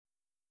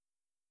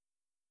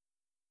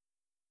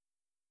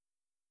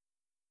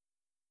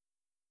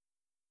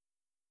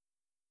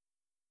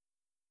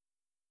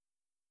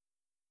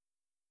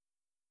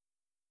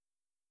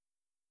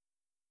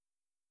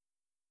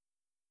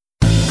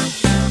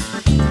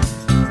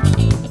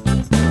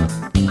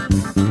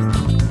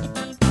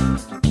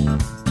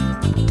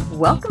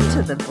Welcome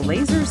to the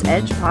Blazers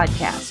Edge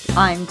podcast.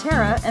 I'm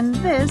Tara, and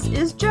this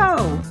is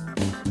Joe.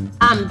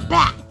 I'm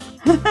back.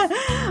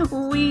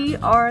 We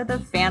are the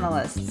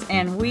Fanalists,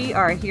 and we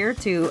are here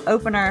to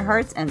open our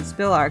hearts and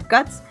spill our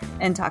guts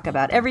and talk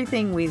about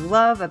everything we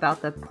love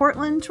about the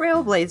Portland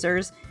Trail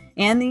Blazers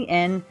and the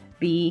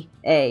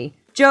NBA.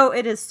 Joe,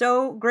 it is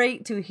so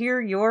great to hear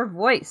your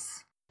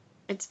voice.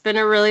 It's been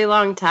a really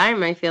long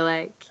time, I feel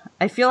like.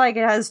 I feel like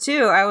it has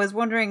too. I was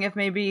wondering if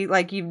maybe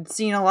like you've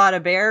seen a lot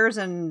of bears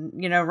and,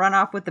 run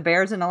off with the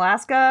bears in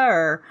Alaska,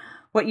 or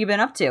what you've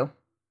been up to.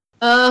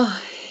 Oh,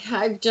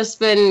 I've just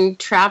been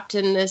trapped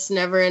in this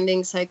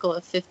never-ending cycle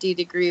of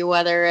 50-degree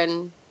weather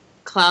and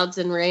clouds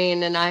and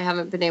rain, and I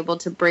haven't been able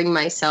to bring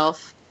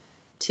myself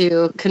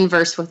to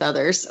converse with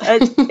others.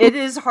 It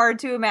is hard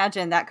to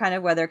imagine that kind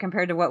of weather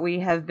compared to what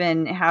we have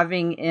been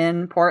having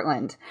in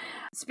Portland.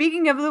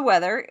 Speaking of the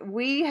weather,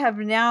 we have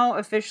now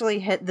officially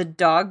hit the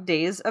dog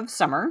days of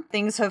summer.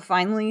 Things have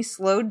finally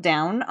slowed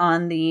down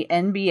on the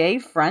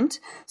NBA front.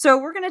 So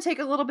we're going to take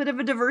a little bit of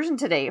a diversion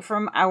today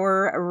from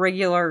our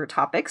regular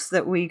topics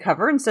that we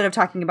cover. Instead of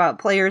talking about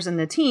players and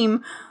the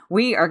team,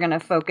 we are going to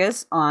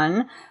focus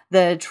on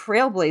the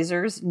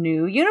Trailblazers'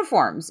 new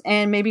uniforms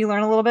and maybe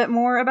learn a little bit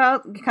more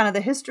about kind of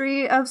the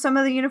history of some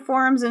of the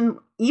uniforms, and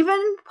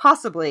even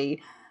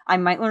possibly I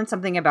might learn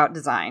something about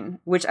design,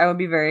 which I would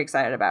be very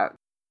excited about.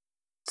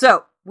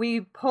 So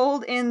we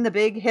pulled in the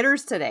big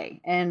hitters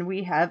today, and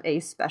we have a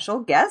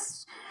special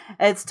guest.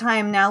 It's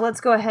time now.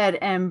 Let's go ahead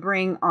and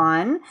bring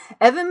on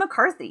Evan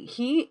McCarthy.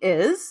 He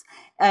is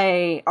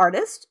an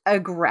artist, a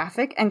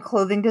graphic and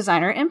clothing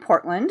designer in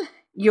Portland.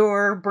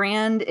 Your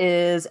brand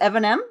is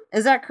Evan M.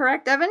 Is that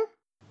correct, Evan?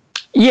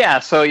 Yeah,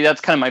 so that's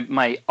kind of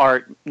my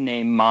art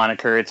name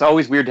moniker. It's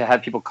always weird to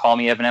have people call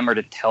me Evan M or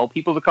to tell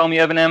people to call me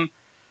Evan M.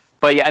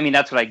 But yeah, I mean,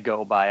 that's what I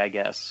go by, I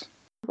guess.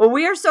 Well,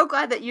 we are so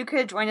glad that you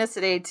could join us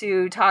today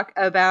to talk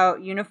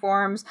about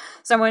uniforms.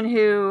 Someone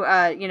who,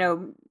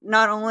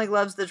 not only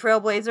loves the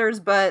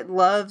Trailblazers, but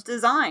loves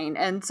design.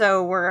 And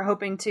so we're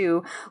hoping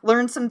to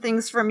learn some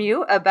things from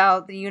you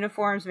about the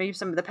uniforms, maybe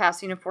some of the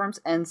past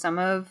uniforms, and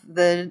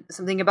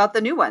something about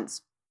the new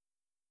ones.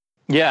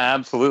 Yeah,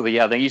 absolutely.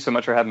 Yeah, thank you so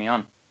much for having me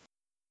on.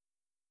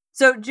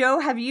 So,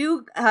 Joe, have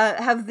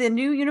the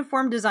new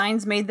uniform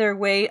designs made their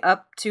way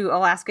up to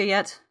Alaska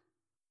yet?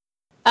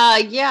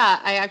 Yeah,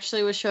 I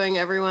actually was showing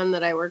everyone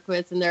that I work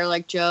with, and they're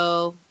like,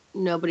 Joe,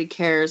 nobody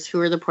cares. Who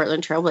are the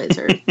Portland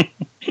Trailblazers?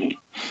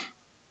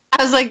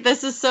 I was like,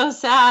 this is so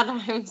sad.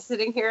 I'm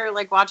sitting here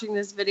like watching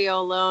this video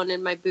alone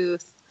in my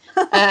booth.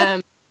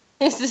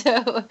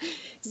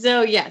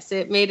 So yes,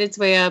 it made its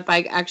way up.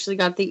 I actually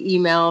got the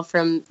email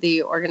from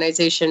the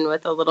organization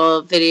with a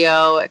little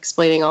video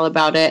explaining all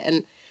about it,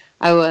 and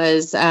I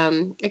was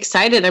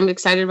excited. I'm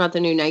excited about the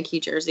new Nike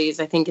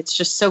jerseys. I think it's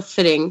just so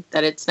fitting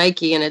that it's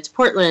Nike and it's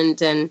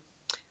Portland, and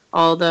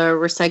all the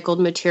recycled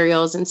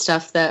materials and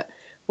stuff that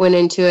went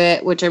into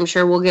it, which I'm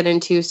sure we'll get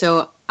into.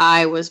 So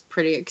I was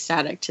pretty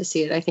ecstatic to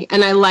see it, I think.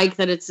 And I like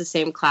that it's the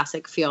same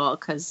classic feel,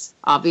 because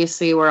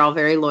obviously we're all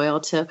very loyal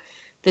to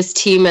this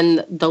team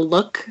and the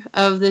look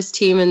of this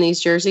team and these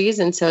jerseys.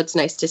 And so it's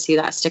nice to see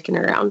that sticking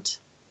around.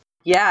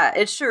 Yeah,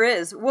 it sure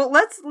is. Well,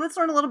 let's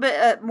learn a little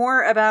bit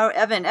more about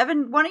Evan.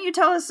 Evan, why don't you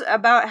tell us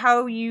about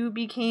how you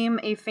became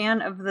a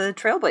fan of the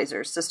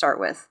Trailblazers to start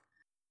with?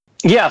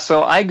 Yeah,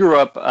 so I grew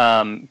up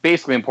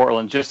basically in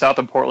Portland, just south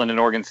of Portland in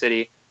Oregon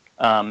City.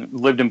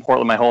 Lived in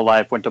Portland my whole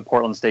life, went to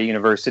Portland State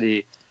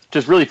University.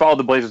 Just really followed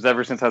the Blazers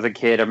ever since I was a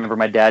kid. I remember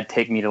my dad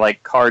taking me to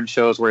like card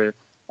shows where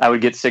I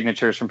would get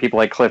signatures from people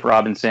like Cliff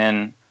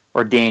Robinson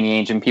or Danny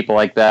Ainge and people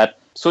like that.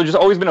 So just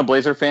always been a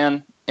Blazer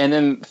fan. And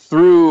then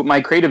through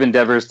my creative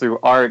endeavors, through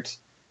art,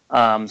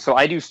 so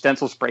I do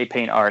stencil spray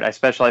paint art. I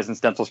specialize in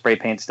stencil spray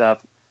paint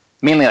stuff,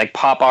 mainly like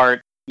pop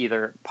art,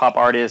 either pop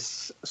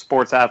artists,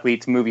 sports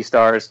athletes, movie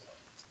stars.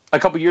 A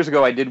couple years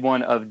ago, I did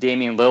one of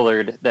Damian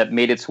Lillard that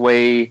made its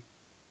way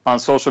on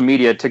social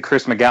media to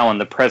Chris McGowan,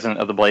 the president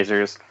of the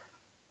Blazers.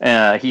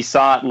 He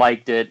saw it,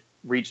 liked it,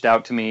 reached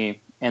out to me,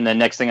 and then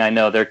next thing I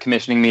know, they're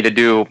commissioning me to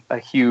do a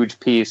huge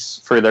piece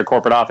for their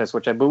corporate office,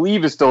 which I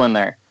believe is still in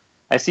there.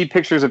 I see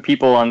pictures of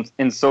people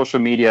in social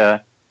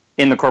media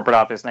in the corporate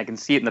office, and I can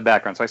see it in the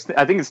background. So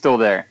I think it's still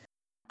there.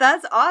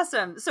 That's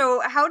awesome. So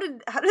how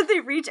did they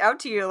reach out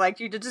to you? Like,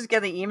 you did just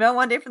get the email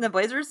one day from the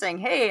Blazers saying,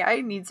 "Hey,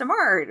 I need some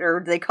art," or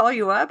did they call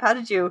you up? How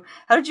did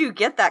you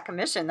get that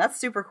commission? That's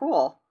super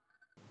cool.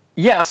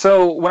 Yeah.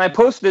 So when I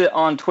posted it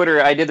on Twitter,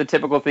 I did the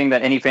typical thing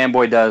that any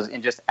fanboy does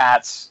and just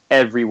ats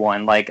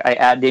everyone. Like, I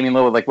at Damian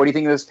Lillard, like, "What do you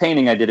think of this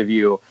painting I did of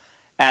you?"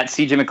 At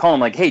CJ McCollum,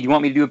 like, "Hey, do you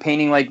want me to do a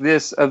painting like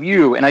this of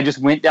you?" And I just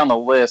went down the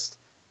list.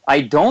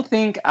 I don't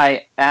think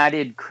I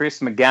added Chris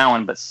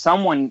McGowan, but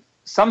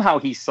somehow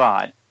he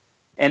saw it.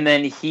 And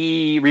then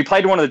he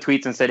replied to one of the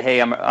tweets and said,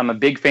 "Hey, I'm a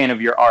big fan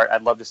of your art.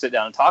 I'd love to sit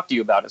down and talk to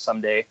you about it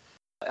someday."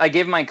 I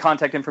gave him my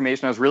contact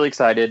information. I was really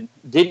excited.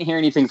 Didn't hear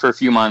anything for a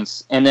few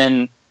months. And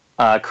then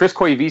Chris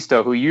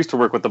Coivisto, who used to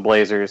work with the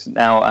Blazers,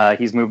 now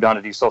he's moved on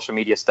to do social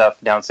media stuff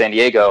down in San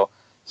Diego.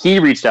 He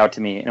reached out to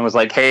me and was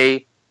like,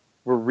 "Hey,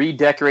 we're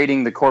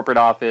redecorating the corporate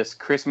office.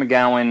 Chris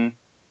McGowan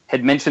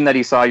had mentioned that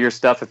he saw your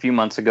stuff a few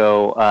months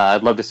ago.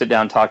 I'd love to sit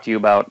down and talk to you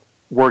about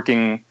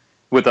working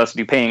with us to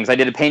do paintings. I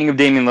did a painting of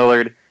Damian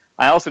Lillard.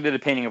 I also did a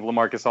painting of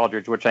LaMarcus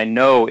Aldridge, which I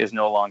know is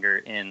no longer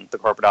in the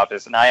corporate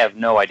office, and I have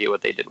no idea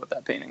what they did with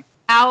that painting.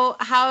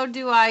 How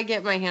do I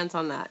get my hands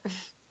on that?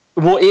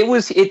 Well,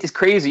 it's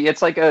crazy.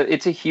 It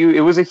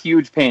was a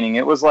huge painting.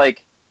 It was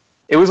like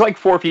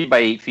 4 feet by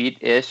 8 feet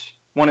ish.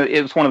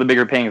 It was one of the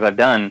bigger paintings I've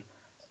done.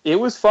 It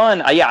was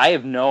fun. I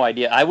have no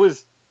idea.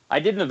 I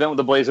did an event with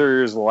the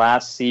Blazers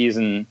last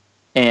season,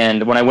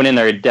 and when I went in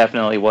there, it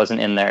definitely wasn't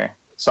in there.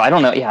 So I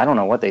don't know. Yeah, I don't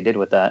know what they did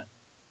with that.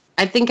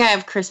 I think I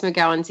have Chris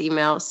McGowan's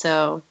email,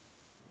 so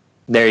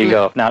there you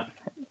go.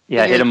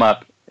 Hit him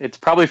up. It's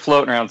probably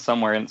floating around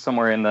somewhere in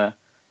the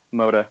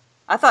Moda.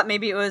 I thought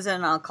maybe it was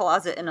in a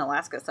closet in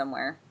Alaska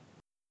somewhere.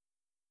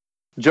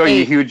 Joe,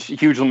 you huge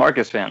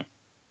LaMarcus fan?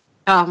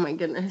 Oh my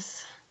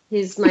goodness,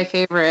 he's my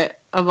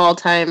favorite of all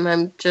time.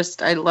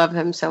 I love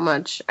him so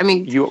much. I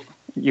mean,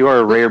 you are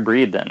a rare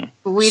breed then.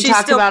 She's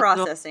still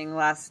processing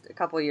last a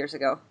couple of years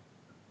ago.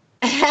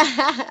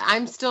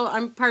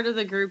 I'm part of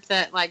the group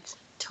that like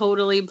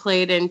totally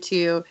played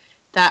into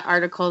that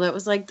article that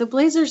was like, the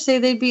Blazers say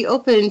they'd be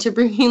open to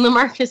bringing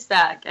LaMarcus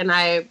back, and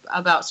I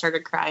about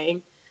started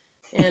crying,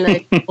 and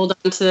I hold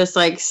on to this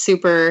like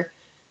super,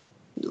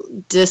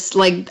 just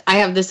like I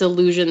have this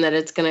illusion that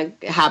it's gonna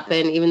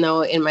happen, even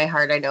though in my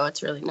heart I know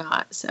it's really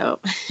not. So.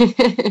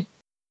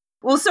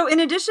 Well, so in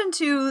addition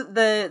to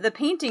the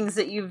paintings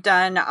that you've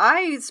done,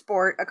 I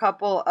sport a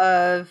couple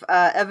of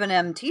Evan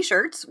M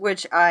t-shirts,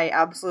 which I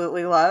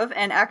absolutely love.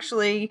 And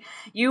actually,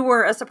 you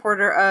were a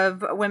supporter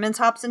of Women's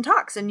Hops and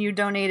Talks, and you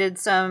donated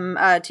some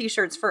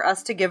t-shirts for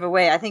us to give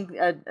away. I think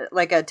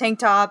like a tank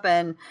top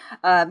and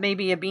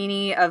maybe a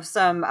beanie of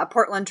some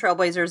Portland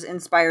Trailblazers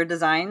inspired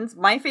designs.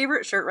 My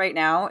favorite shirt right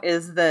now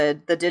is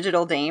the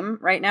Digital Dame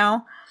right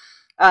now.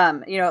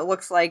 It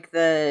looks like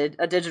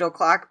a digital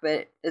clock,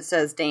 but it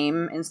says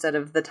Dame instead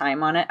of the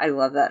time on it. I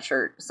love that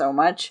shirt so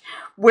much.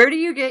 Where do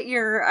you get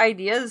your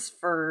ideas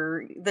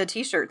for the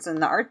t-shirts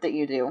and the art that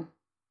you do?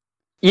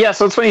 Yeah,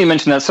 so it's funny you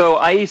mentioned that. So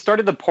I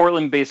started the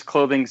Portland-based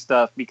clothing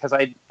stuff because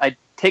I'd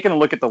taken a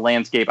look at the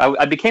landscape.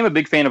 I became a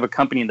big fan of a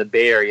company in the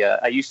Bay Area.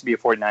 I used to be a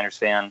 49ers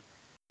fan.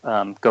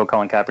 Go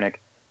Colin Kaepernick.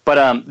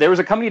 But there was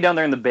a company down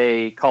there in the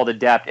Bay called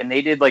Adapt, and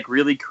they did like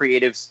really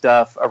creative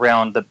stuff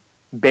around the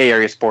Bay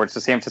Area sports, the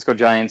San Francisco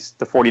Giants,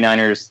 the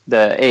 49ers,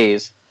 the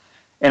A's.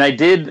 And I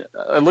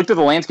looked at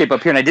the landscape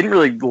up here, and I didn't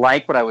really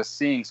like what I was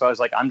seeing, so I was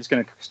like, I'm just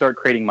going to start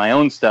creating my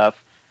own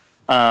stuff.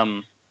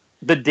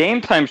 The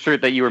Dame Time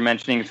shirt that you were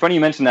mentioning, it's funny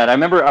you mentioned that. I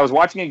remember I was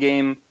watching a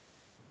game,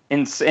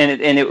 and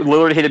it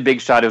literally hit a big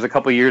shot. It was a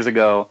couple years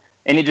ago,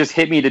 and it just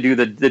hit me to do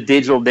the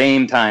digital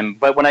Dame Time.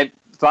 But when I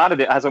thought of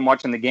it as I'm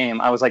watching the game,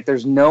 I was like,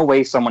 there's no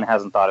way someone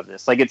hasn't thought of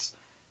this. Like, it's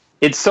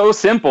so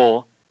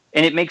simple,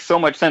 and it makes so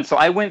much sense. So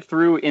I went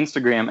through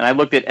Instagram and I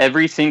looked at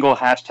every single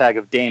hashtag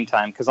of Dame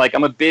Time because, like,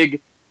 I'm a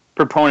big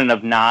proponent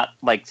of not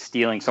like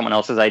stealing someone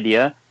else's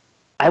idea.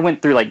 I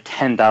went through like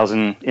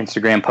 10,000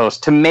 Instagram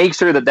posts to make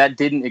sure that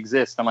didn't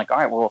exist. I'm like, all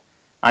right, well,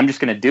 I'm just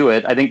going to do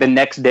it. I think the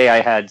next day I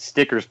had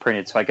stickers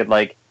printed so I could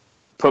like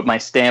put my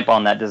stamp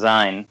on that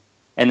design,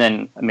 and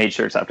then I made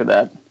shirts after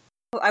that.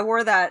 I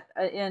wore that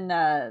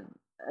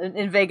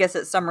in Vegas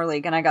at Summer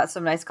League, and I got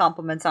some nice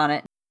compliments on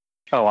it.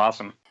 Oh,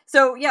 awesome.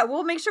 So, yeah,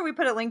 we'll make sure we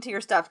put a link to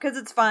your stuff because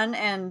it's fun.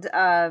 And,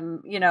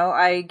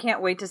 I can't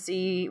wait to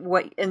see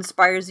what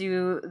inspires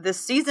you this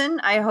season.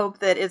 I hope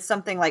that it's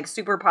something like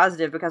super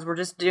positive because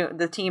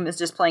the team is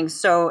just playing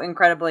so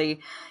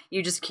incredibly.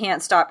 You just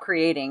can't stop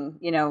creating,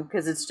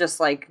 because it's just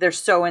like they're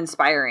so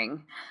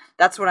inspiring.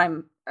 That's what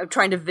I'm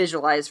trying to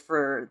visualize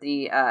for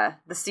the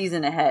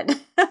season ahead.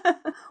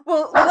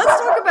 Well, let's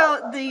talk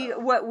about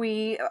what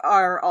we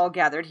are all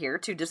gathered here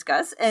to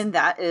discuss, and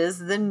that is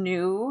the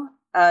new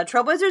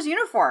Trailblazers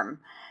uniform.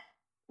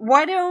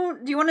 Do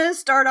you want to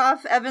start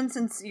off, Evan,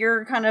 since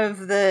you're kind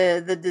of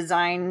the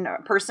design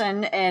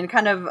person, and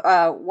kind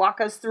of walk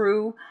us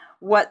through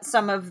what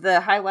some of the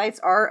highlights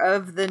are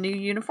of the new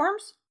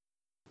uniforms?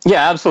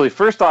 Yeah, absolutely.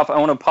 First off, I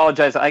want to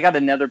apologize. I got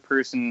another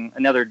person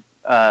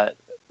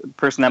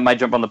that might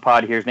jump on the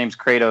pod here. His name's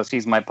Kratos.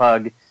 He's my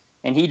pug,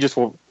 and he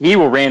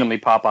will randomly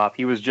pop off.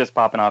 He was just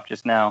popping off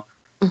just now.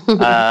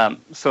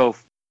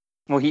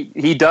 Well,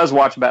 he does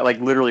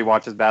literally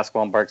watches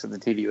basketball and barks at the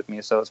TV with me,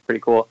 so it's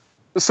pretty cool.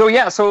 So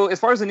yeah, so as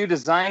far as the new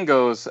design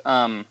goes,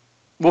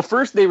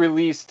 first they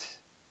released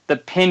the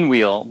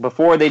pinwheel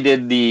before they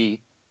did the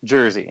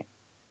jersey,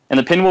 and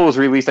the pinwheel was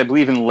released, I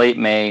believe, in late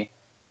May.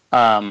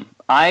 I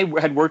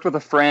had worked with a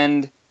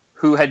friend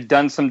who had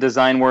done some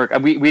design work.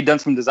 We had done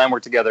some design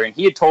work together, and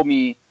he had told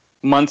me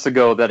months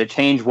ago that a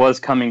change was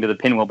coming to the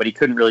pinwheel, but he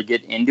couldn't really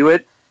get into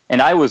it,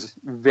 and I was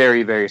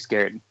very, very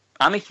scared.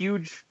 I'm a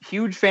huge,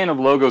 huge fan of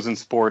logos in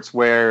sports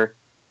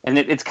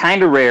it's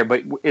kind of rare,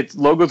 but it's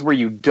logos where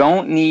you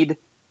don't need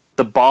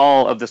the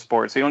ball of the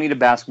sport. So you don't need a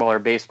basketball or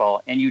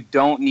baseball, and you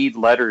don't need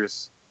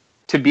letters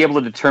to be able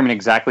to determine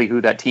exactly who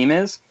that team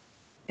is.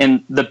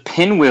 And the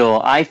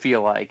pinwheel, I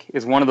feel like,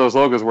 is one of those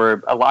logos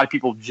where a lot of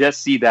people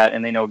just see that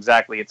and they know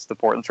exactly it's the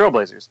Portland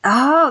Trailblazers.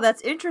 Oh,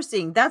 that's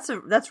interesting. That's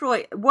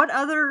really, what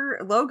other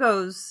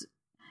logos?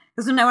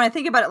 Because now when I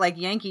think about it, like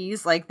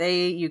Yankees, like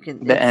the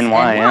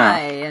NY, yeah.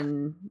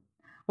 And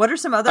what are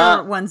some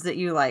other ones that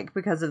you like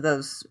because of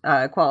those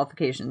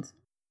qualifications?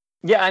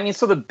 Yeah, I mean,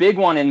 so the big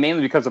one, and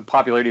mainly because of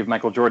popularity of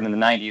Michael Jordan in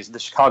the 90s, the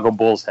Chicago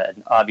Bulls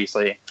head,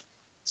 obviously.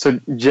 So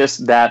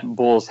just that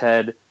Bulls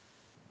head.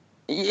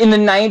 In the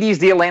 90s,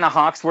 the Atlanta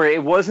Hawks, where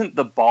it wasn't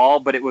the ball,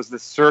 but it was the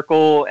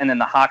circle and then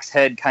the Hawks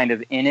head kind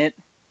of in it.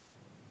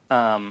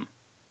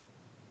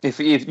 If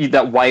you,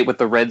 that white with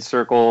the red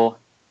circle.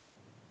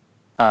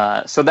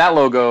 So that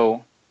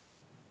logo,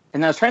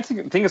 and I was trying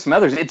to think of some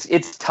others.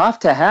 It's tough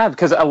to have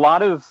because a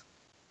lot of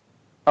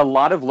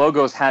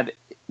logos had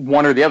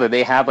one or the other.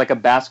 They have like a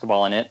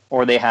basketball in it,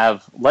 or they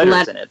have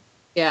letters in it.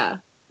 Yeah.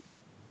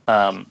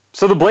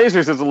 So the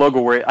Blazers is a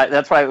logo where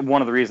that's why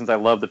one of the reasons I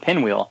love the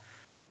pinwheel.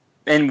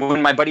 And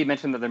when my buddy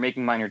mentioned that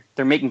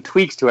they're making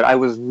tweaks to it, I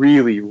was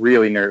really,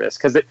 really nervous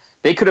because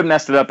they could have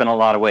messed it up in a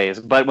lot of ways.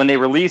 But when they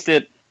released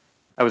it,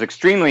 I was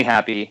extremely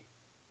happy.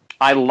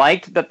 I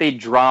liked that they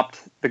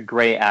dropped the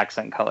gray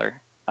accent color.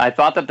 I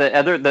thought that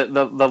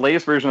the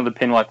latest version of the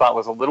pinwheel I thought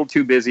was a little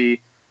too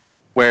busy,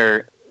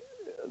 where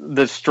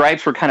the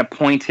stripes were kind of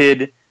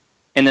pointed,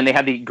 and then they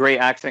had the gray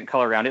accent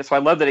color around it. So I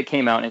love that it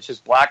came out and it's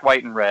just black,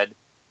 white, and red.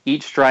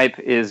 Each stripe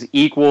is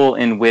equal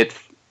in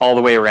width all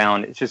the way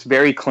around. It's just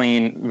very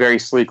clean, very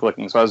sleek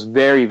looking. So I was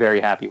very, very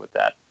happy with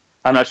that.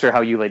 I'm not sure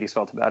how you ladies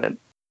felt about it.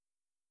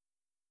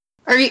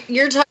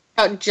 You're talking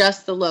about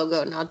just the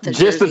logo, not the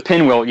just jersey? The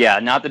pinwheel, yeah,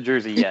 not the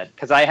jersey yet,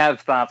 because I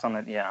have thoughts on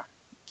it. Yeah.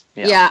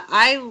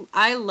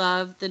 I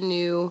love the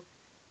new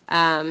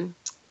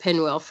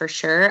pinwheel for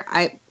sure.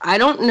 I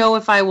don't know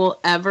if I will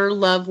ever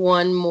love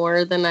one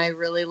more than I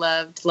really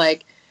loved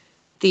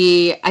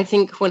I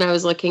think when I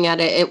was looking at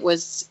it, it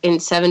was in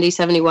 70,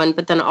 71,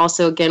 but then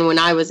also again when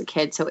I was a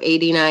kid, so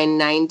 89,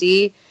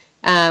 90,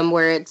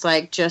 where it's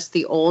like just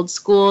the old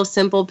school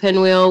simple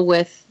pinwheel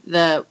with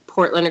the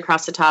Portland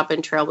across the top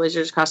and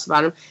Trailblazers across the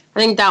bottom. I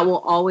think that will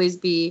always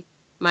be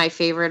my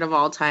favorite of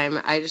all time.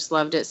 I just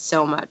loved it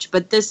so much.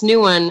 But this new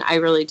one, I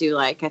really do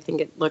like. I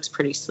think it looks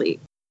pretty sleek.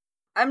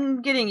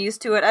 I'm getting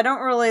used to it. I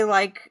don't really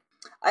like...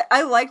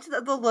 I liked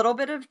the little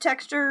bit of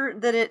texture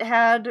that it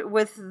had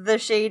with the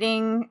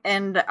shading,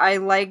 and I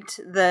liked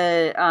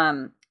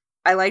when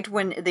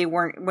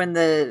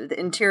the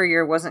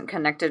interior wasn't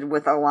connected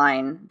with a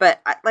line.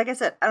 But like I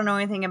said, I don't know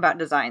anything about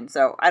design,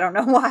 so I don't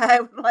know why I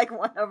would like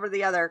one over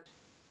the other.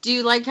 Do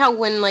you like how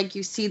when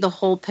you see the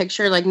whole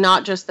picture,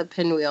 not just the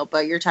pinwheel,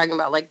 but you're talking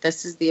about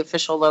this is the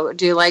official logo?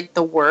 Do you like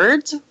the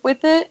words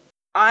with it?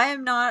 I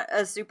am not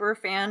a super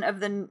fan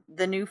of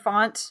the new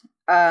font.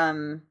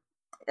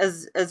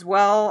 As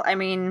well. I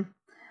mean,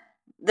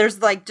 there's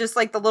just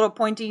the little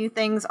pointy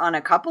things on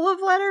a couple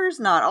of letters,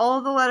 not all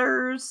of the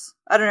letters.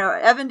 I don't know.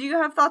 Evan, do you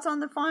have thoughts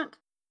on the font?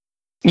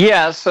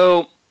 Yeah,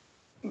 so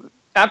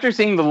after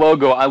seeing the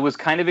logo, I was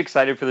kind of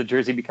excited for the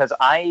jersey because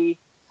I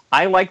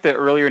like the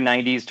earlier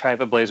 90s type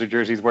of Blazer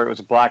jerseys where it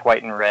was black,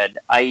 white, and red.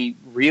 I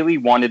really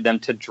wanted them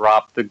to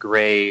drop the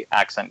gray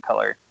accent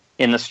color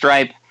in the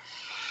stripe.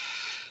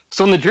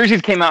 So when the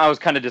jerseys came out, I was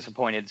kind of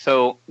disappointed.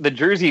 So the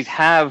jerseys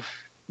have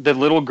the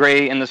little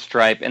gray in the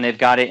stripe, and they've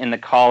got it in the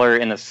collar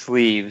and the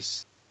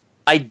sleeves.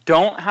 I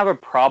don't have a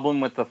problem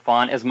with the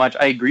font as much.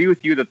 I agree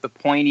with you that the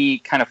pointy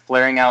kind of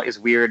flaring out is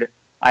weird.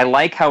 I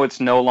like how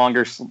it's no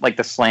longer like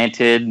the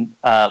slanted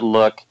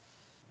look.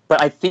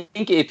 But I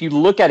think if you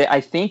look at it, I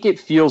think it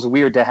feels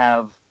weird to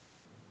have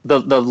the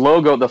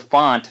logo, the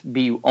font,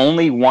 be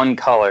only one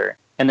color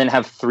and then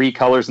have three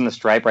colors in the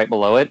stripe right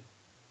below it.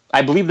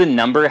 I believe the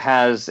number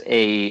has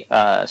a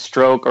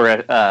stroke or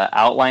an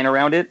outline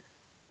around it.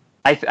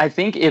 I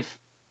think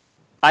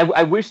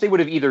I wish they would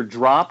have either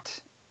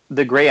dropped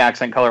the gray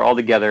accent color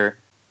altogether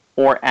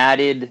or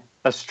added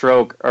a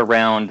stroke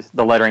around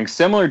the lettering,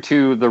 similar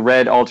to the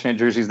red alternate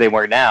jerseys they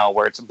wear now,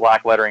 where it's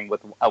black lettering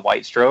with a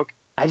white stroke.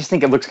 I just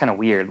think it looks kind of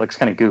weird, looks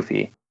kind of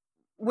goofy.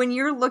 When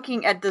you're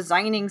looking at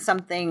designing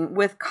something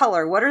with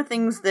color, what are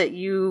things that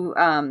you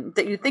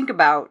think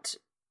about,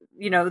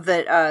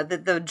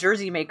 that the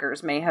jersey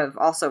makers may have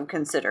also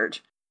considered?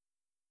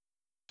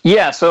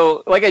 Yeah,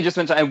 so like I just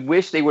mentioned, I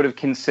wish they would have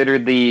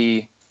considered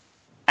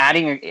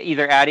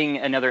adding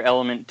another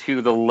element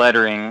to the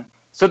lettering.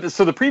 So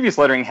the previous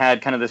lettering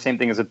had kind of the same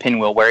thing as a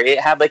pinwheel, where it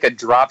had a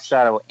drop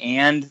shadow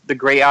and the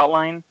gray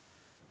outline.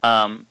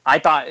 I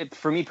thought,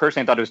 for me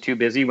personally, I thought it was too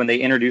busy when they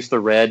introduced the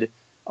red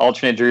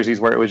alternate jerseys,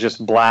 where it was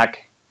just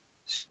black,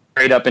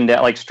 straight up and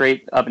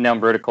down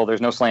vertical.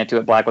 There's no slant to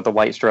it, black with a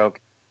white stroke.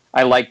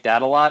 I liked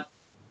that a lot.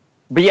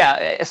 But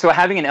yeah, so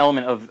having an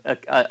element of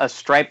a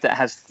stripe that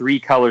has three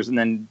colors, and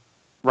then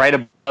right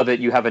above it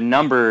you have a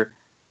number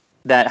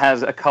that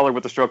has a color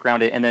with a stroke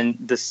around it, and then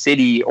the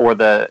city or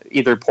the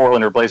either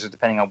Portland or Blazers,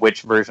 depending on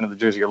which version of the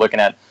jersey you're looking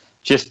at,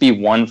 just be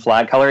one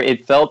flat color.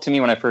 It felt to me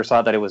when I first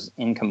saw it that it was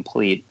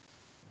incomplete.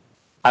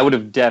 I would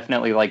have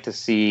definitely liked to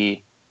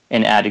see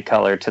an added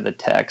color to the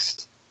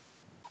text.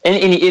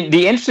 And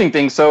the interesting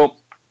thing, so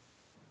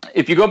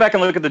if you go back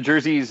and look at the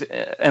jerseys,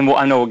 and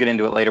I know we'll get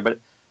into it later, but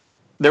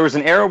there was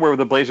an era where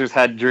the Blazers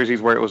had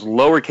jerseys where it was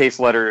lowercase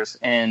letters,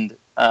 and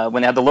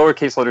when they had the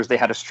lowercase letters, they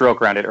had a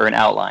stroke around it or an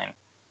outline.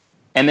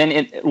 And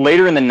then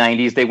later in the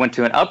 90s, they went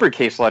to an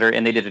uppercase letter,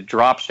 and they did a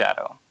drop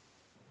shadow.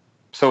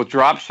 So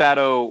drop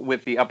shadow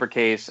with the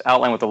uppercase,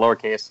 outline with the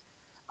lowercase.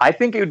 I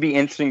think it would be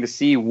interesting to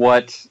see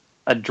what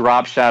a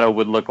drop shadow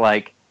would look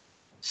like,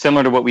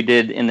 similar to what we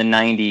did in the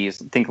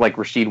 90s, think like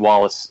Rasheed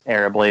Wallace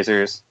era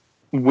Blazers,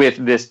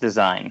 with this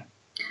design.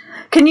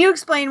 Can you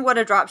explain what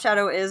a drop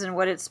shadow is and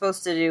what it's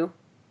supposed to do?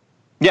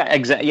 Yeah,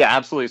 exactly. Yeah,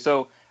 absolutely.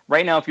 So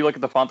right now, if you look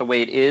at the font the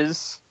way it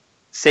is,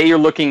 say you're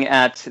looking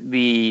at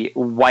the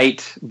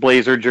white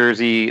Blazer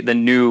jersey, the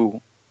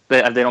new,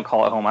 they don't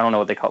call it home. I don't know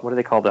what they call it. What do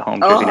they call the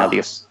home jersey now?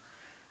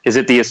 Is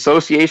it the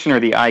association or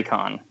the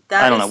icon?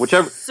 I don't know.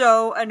 Whichever.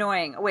 So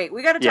annoying. Wait,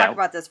 we got to talk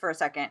about this for a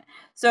second.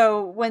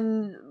 So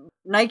when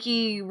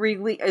Nike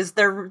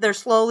they're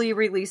slowly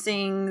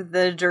releasing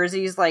the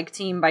jerseys like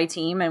team by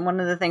team, and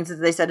one of the things that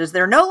they said is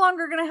they're no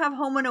longer going to have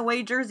home and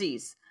away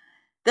jerseys.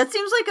 That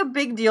seems like a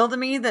big deal to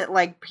me that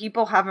like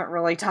people haven't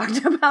really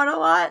talked about a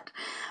lot.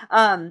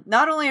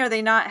 Not only are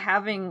they not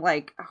having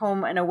like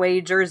home and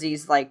away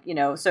jerseys, like, you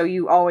know, so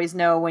you always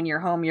know when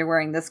you're home you're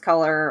wearing this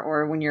color,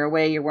 or when you're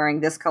away you're wearing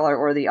this color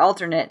or the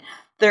alternate.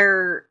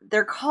 They're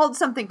called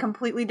something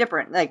completely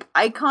different, like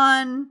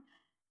icon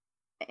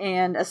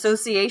and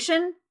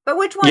association. But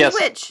which one's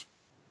which?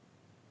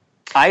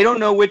 I don't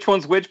know which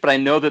one's which, but I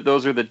know that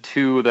those are the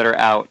two that are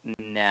out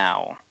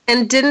now.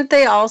 And didn't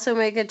they also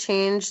make a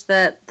change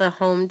that the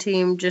home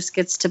team just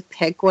gets to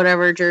pick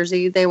whatever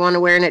jersey they want to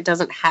wear, and it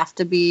doesn't have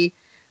to be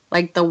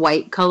like the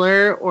white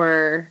color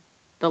or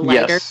the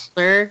lighter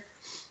color?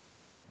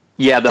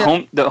 Yeah,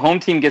 the home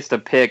team gets to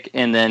pick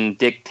and then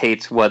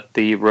dictates what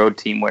the road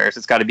team wears.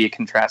 It's got to be a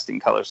contrasting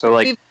color. So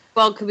like,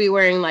 we could be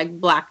wearing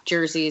like black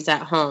jerseys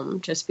at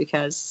home just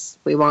because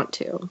we want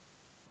to.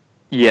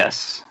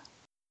 Yes.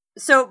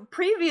 So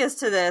previous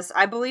to this,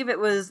 I believe it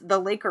was the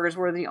Lakers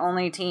were the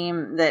only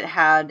team that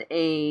had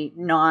a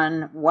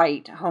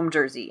non-white home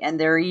jersey, and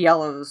their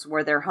yellows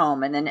were their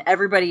home, and then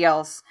everybody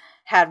else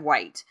had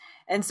white.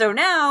 And so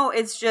now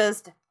it's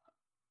just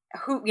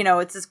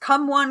it's this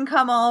come one,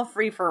 come all,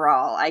 free for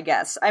all, I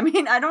guess. I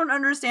mean, I don't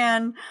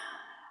understand.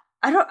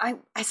 I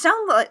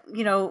sound like,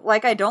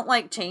 like I don't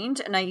like change,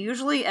 and I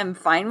usually am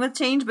fine with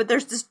change, but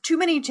there's just too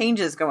many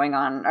changes going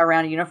on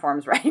around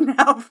uniforms right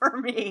now for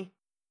me.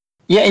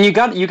 Yeah, and you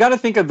got to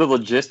think of the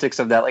logistics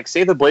of that. Like,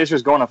 say the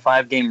Blazers go on a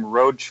 5-game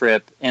road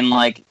trip, and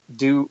like,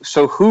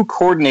 so who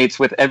coordinates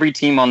with every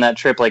team on that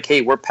trip? Like,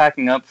 hey, we're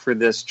packing up for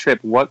this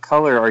trip. What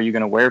color are you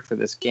going to wear for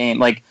this game?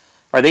 Like,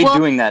 are they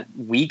doing that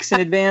weeks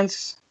in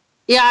advance?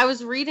 Yeah, I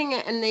was reading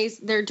it, and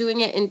they're doing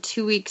it in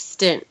 2-week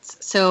stints.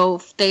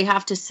 So they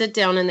have to sit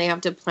down and they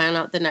have to plan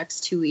out the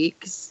next 2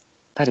 weeks.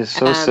 That is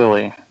so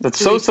silly. That's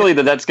so silly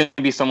that's going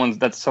to be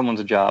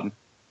someone's job.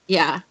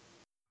 Yeah.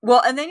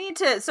 Well, and they need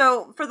to,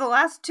 so for the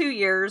last 2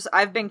 years,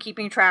 I've been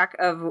keeping track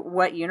of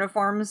what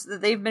uniforms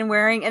that they've been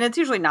wearing, and it's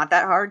usually not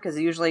that hard, because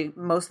usually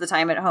most of the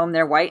time at home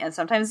they're white, and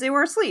sometimes they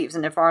wear sleeves,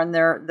 and if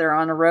they're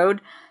on a road,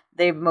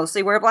 they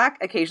mostly wear black,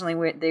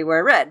 occasionally they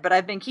wear red, but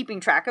I've been keeping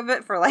track of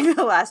it for like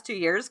the last 2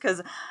 years,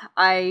 because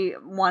I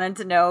wanted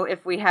to know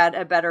if we had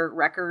a better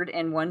record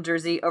in one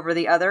jersey over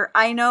the other.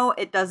 I know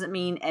it doesn't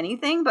mean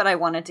anything, but I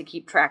wanted to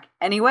keep track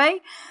anyway.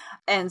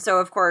 And so,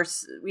 of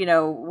course, we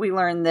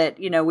learned that,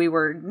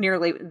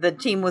 the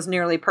team was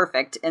nearly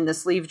perfect in the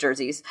sleeve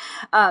jerseys.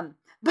 But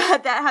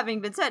that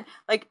having been said,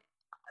 like,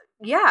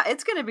 yeah,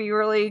 it's going to be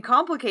really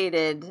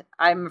complicated,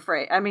 I'm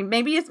afraid. I mean,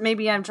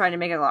 maybe I'm trying to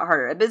make it a lot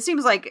harder, but it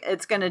seems like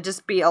it's going to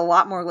just be a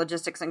lot more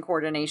logistics and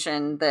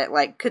coordination that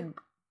like could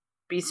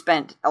be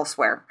spent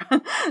elsewhere.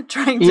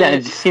 Yeah,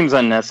 it just seems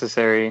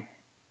unnecessary.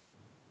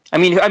 I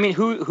mean,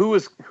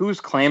 who's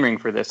clamoring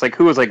for this? Like,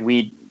 who was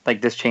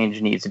like, this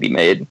change needs to be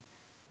made?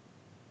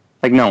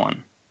 Like, no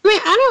one. I mean,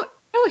 I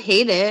don't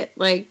hate it.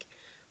 Like,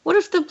 what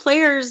if the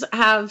players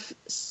have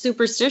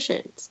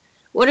superstitions?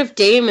 What if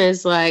Dame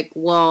is like,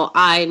 well,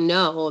 I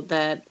know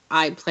that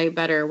I play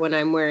better when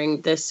I'm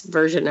wearing this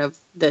version of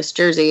this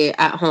jersey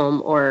at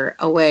home or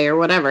away or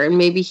whatever. And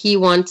maybe he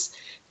wants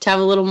to have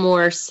a little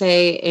more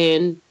say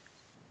in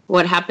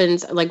what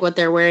happens, like what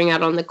they're wearing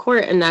out on the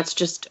court. And that's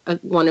just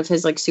one of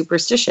his like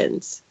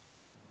superstitions.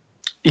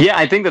 Yeah,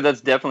 I think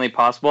that's definitely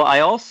possible. I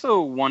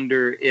also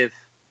wonder if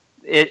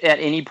at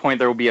any point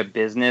there will be a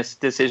business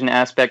decision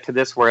aspect to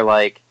this where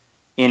like,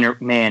 in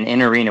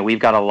arena, we've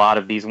got a lot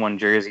of these one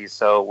jerseys,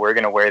 so we're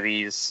going to wear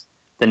these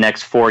the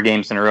next 4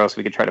 games in a row so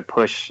we could try to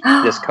push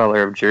this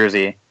color of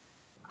jersey.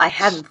 I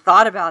hadn't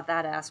thought about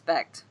that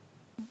aspect.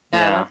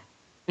 Yeah.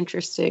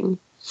 Interesting.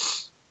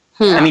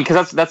 I mean,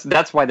 because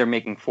that's why they're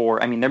making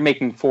 4. I mean, they're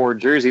making 4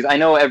 jerseys. I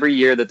know every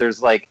year that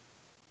there's like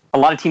a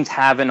lot of teams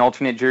have an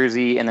alternate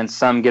jersey, and then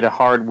some get a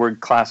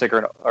hardwood classic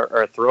or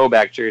a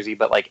throwback jersey,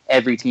 but like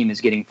every team is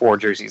getting 4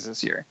 jerseys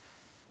this year.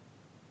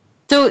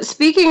 So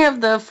speaking of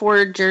the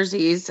 4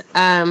 jerseys,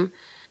 because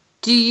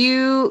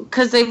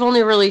they've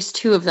only released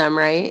 2 of them,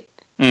 right?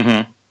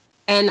 Mm-hmm.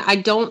 And I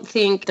don't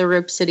think the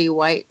Rip City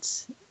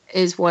Whites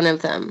is one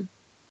of them.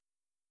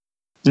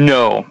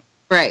 No.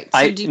 Right.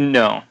 So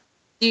no.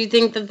 Do you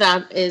think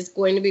that is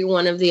going to be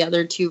one of the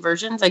other two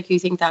versions? Like, you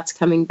think that's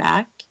coming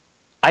back?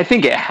 I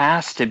think it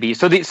has to be.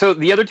 So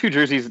the other two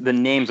jerseys, the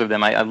names of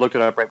them, I looked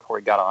it up right before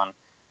we got on.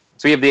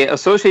 So we have the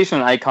Association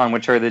and Icon,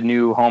 which are the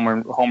new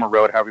Homer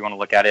Road, however you want to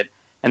look at it.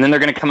 And then they're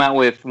going to come out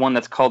with one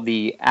that's called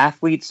the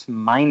Athlete's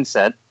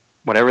Mindset,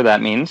 whatever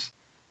that means.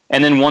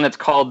 And then one that's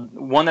called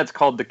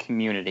the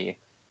Community,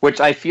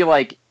 which I feel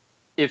like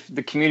if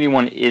the Community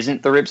one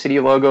isn't the Rip City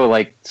logo,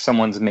 like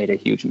someone's made a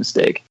huge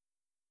mistake.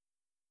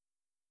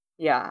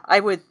 Yeah, I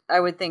would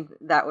think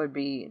that would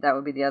be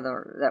the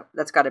other,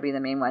 that's got to be the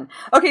main one.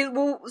 Okay,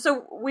 well,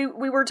 so we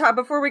were talking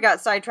before we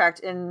got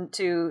sidetracked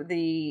into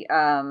the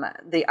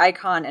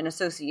Icon and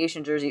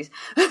Association jerseys.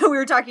 We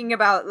were talking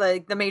about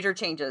like the major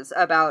changes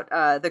about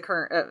the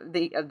current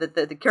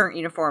the current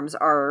uniforms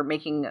are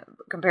making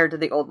compared to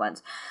the old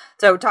ones.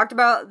 So talked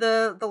about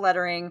the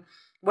lettering.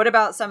 What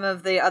about some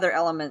of the other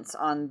elements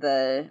on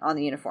the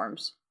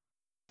uniforms?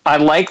 I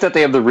like that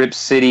they have the Rip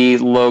City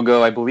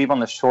logo, I believe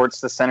on the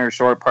shorts, the center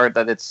short part,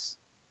 that it's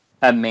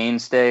a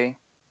mainstay.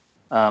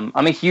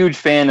 I'm a huge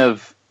fan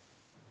of,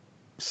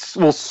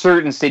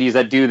 certain cities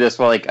that do this.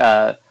 Well, like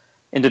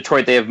in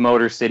Detroit, they have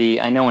Motor City.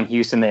 I know in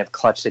Houston, they have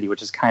Clutch City,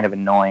 which is kind of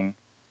annoying.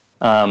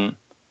 But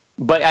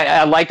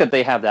I like that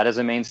they have that as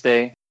a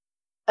mainstay.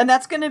 And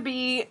that's going to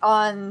be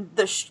on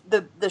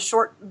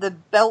the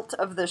belt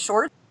of the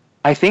short?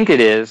 I think it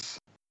is.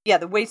 Yeah,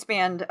 the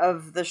waistband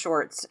of the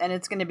shorts, and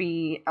it's going to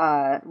be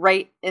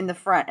right in the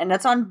front. And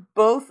that's on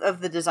both of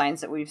the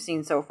designs that we've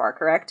seen so far,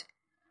 correct?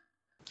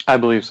 I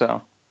believe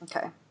so.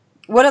 Okay.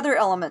 What other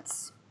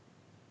elements?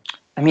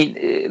 I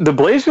mean, the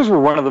Blazers were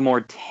one of the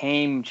more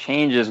tame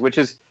changes, which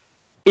is,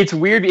 it's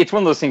weird. It's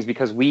one of those things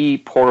because we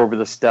pour over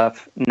the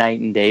stuff night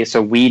and day, so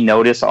we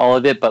notice all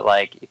of it. But,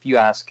 like, if you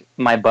ask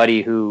my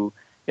buddy who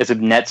is a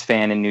Nets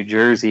fan in New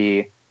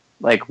Jersey,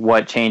 like,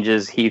 what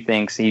changes he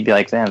thinks, he'd be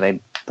like,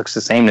 man, looks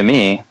the same to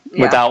me,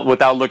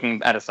 without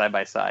looking at a side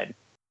by side.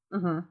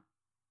 Mm-hmm.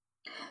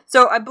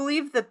 So I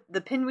believe that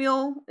the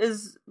pinwheel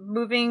is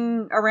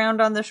moving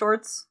around on the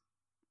shorts.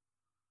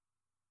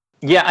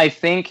 Yeah, I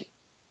think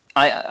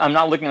I'm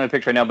not looking at a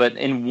picture right now, but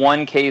in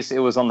one case it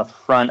was on the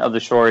front of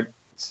the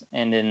shorts,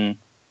 and in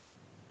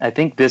I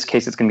think this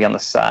case it's going to be on the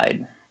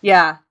side.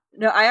 Yeah,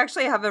 no, I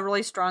actually have a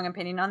really strong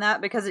opinion on that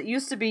because it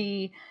used to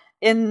be.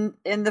 In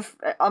the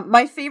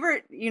my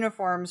favorite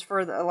uniforms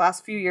for the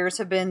last few years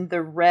have been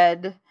the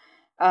red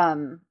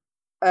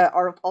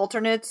our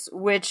alternates,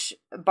 which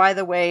by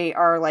the way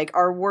are like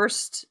our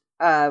worst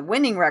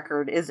winning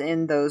record is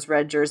in those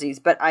red jerseys.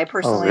 But I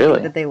personally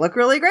think that they look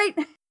really great.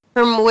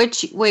 From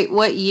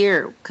what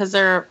year? Because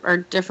there are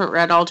different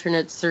red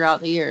alternates throughout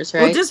the years,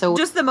 right? Well,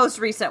 just the most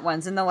recent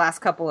ones in the last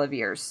couple of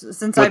years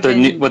since with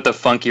the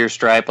funkier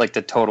stripe, like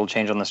the total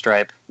change on the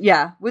stripe.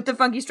 Yeah, with the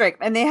funky stripe,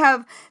 and they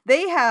have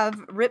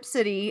Rip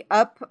City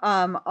up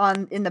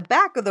in the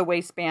back of the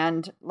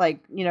waistband, like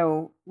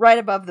right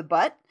above the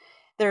butt.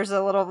 There's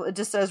a little, it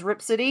just says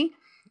Rip City,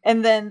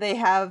 and then they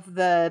have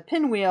the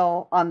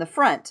pinwheel on the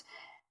front,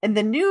 and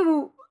the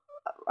new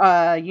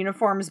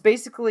uniforms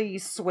basically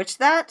switch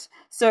that.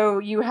 So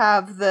you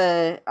have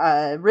the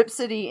Rip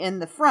City in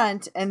the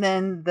front, and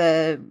then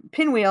the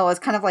pinwheel is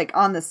kind of like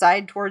on the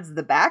side towards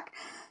the back.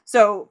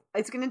 So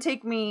it's going to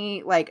take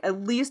me like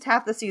at least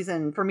half the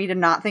season for me to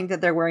not think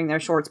that they're wearing their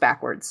shorts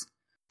backwards.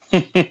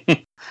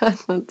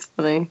 That's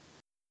funny.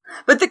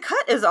 But the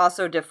cut is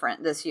also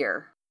different this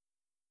year.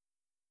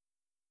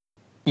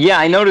 Yeah,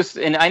 I noticed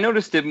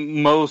it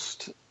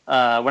most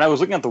when I was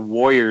looking at the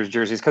Warriors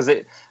jerseys, because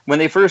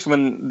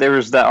when there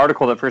was that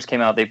article that first came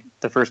out,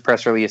 the first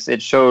press release,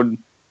 it showed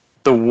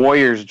the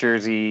Warriors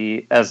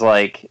jersey as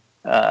like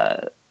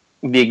the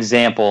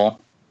example,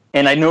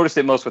 and I noticed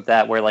it most with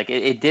that, where like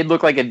it did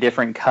look like a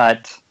different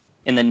cut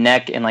in the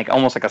neck and like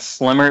almost like a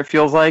slimmer. It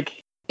feels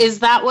like. Is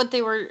that what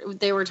they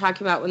were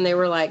talking about when they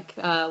were like,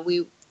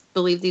 we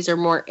believe these are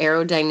more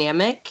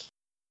aerodynamic?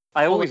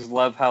 I always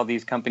love how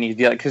these companies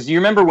do that, because you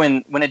remember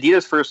when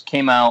Adidas first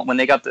came out, when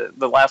they got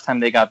the last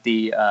time they got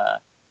the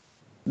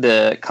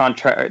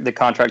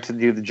contract to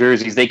do the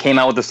jerseys, they came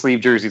out with the sleeve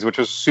jerseys, which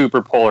was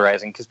super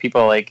polarizing because people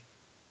are like,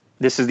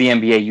 this is the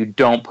NBA, you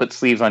don't put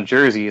sleeves on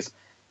jerseys.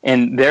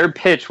 And their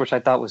pitch, which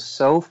I thought was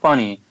so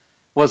funny,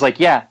 was like,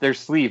 yeah, they're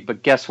sleeve,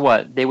 but guess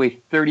what? They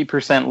weigh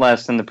 30%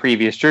 less than the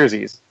previous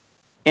jerseys.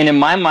 And in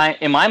my mind,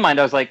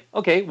 I was like,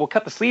 okay, we'll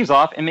cut the sleeves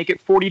off and make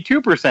it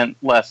 42%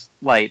 less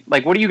light.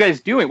 Like, what are you guys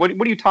doing? What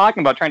are you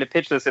talking about trying to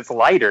pitch this? It's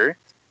lighter.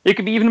 It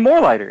could be even more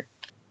lighter.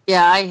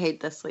 Yeah, I hate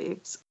the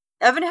sleeves.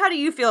 Evan, how do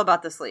you feel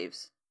about the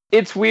sleeves?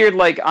 It's weird.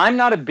 Like, I'm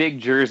not a big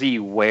jersey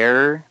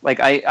wearer. Like,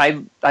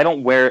 I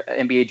don't wear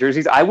NBA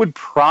jerseys. I would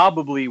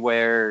probably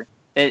wear,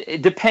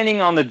 depending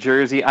on the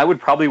jersey, I would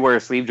probably wear a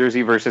sleeve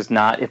jersey versus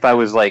not if I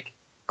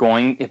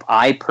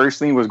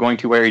personally was going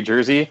to wear a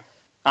jersey.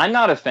 I'm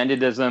not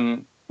offended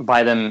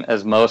by them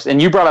as most.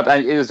 And you brought up,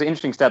 it was an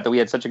interesting stat that we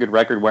had such a good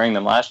record wearing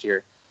them last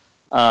year.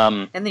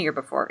 And the year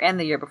before, and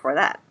the year before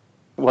that.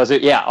 Was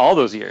it? Yeah, all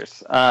those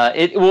years.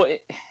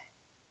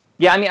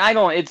 Yeah, I mean,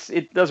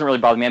 it doesn't really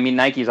bother me. I mean,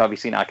 Nike's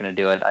obviously not going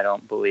to do it, I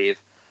don't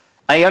believe.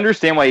 I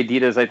understand why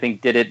Adidas, I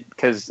think, did it,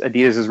 because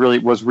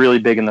Adidas was really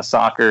big in the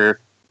soccer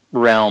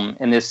realm,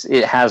 and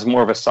it has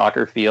more of a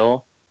soccer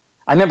feel.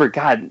 I remember,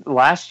 God,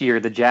 last year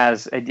the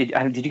Jazz.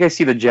 Did you guys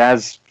see the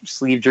Jazz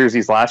sleeve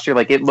jerseys last year?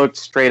 Like, it looked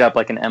straight up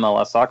like an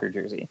MLS soccer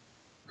jersey.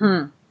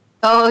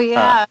 Oh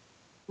yeah.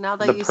 Now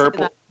that you say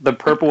that, the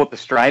purple with the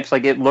stripes,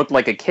 like, it looked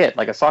like a kit,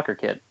 like a soccer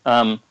kit.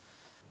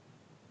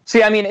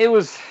 See, I mean, it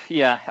was,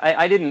 yeah.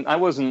 I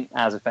wasn't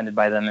as offended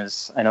by them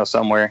as I know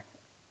some were.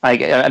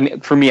 I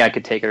mean, for me, I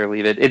could take it or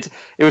leave it.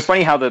 It was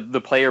funny how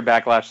the player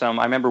backlash some.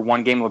 I remember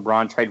one game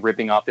LeBron tried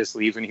ripping off his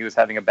sleeves when he was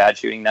having a bad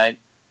shooting night,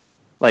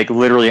 like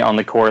literally on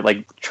the court,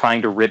 like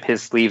trying to rip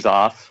his sleeves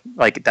off.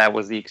 Like, that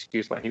was the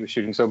excuse why he was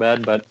shooting so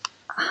bad. But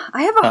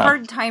I have a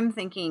hard time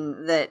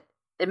thinking that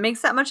it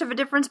makes that much of a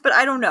difference. But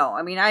I don't know.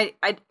 I mean, I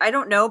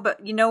don't know.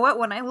 But you know what?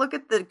 When I look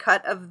at the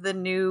cut of the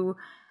new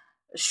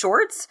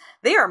shorts,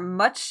 they are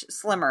much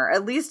slimmer,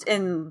 at least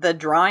in the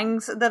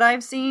drawings that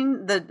I've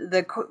seen.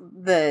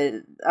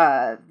 The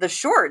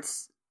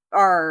shorts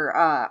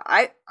are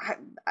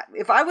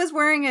if I was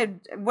wearing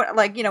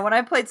when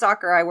I played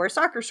soccer, I wear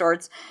soccer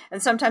shorts,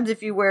 and sometimes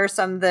if you wear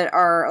some that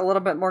are a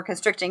little bit more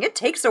constricting, it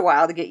takes a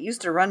while to get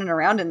used to running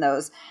around in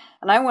those.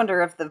 And I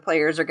wonder if the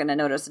players are going to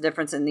notice a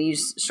difference in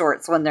these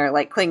shorts when they're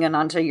like clinging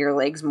onto your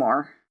legs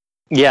more.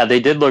 Yeah, they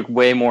did look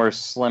way more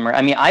slimmer.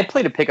 I mean, I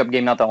played a pickup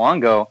game not that long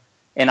ago,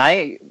 and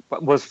I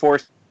was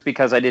forced,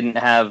 because I didn't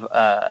have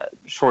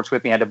shorts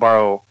with me. I had to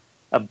borrow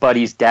a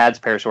buddy's dad's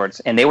pair of shorts,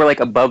 and they were like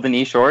above the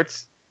knee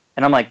shorts.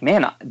 And I'm like,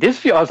 man, this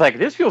feels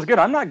good.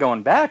 I'm not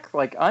going back.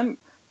 Like, I'm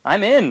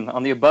in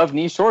on the above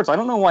knee shorts. I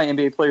don't know why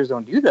NBA players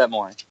don't do that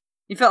more.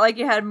 You felt like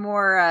you had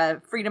more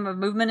freedom of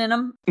movement in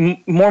them?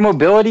 More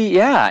mobility,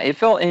 yeah. It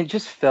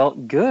just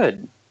felt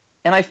good,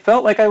 and I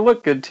felt like I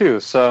looked good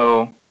too.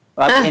 So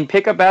in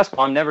pickup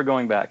basketball, I'm never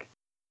going back.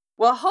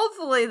 Well,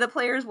 hopefully the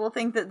players will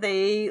think that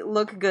they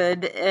look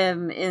good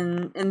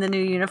in the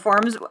new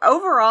uniforms.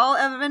 Overall,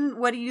 Evan,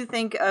 what do you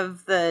think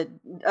of the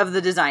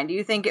design? Do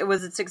you think it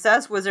was a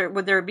success?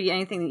 Would there be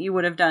anything that you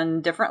would have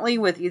done differently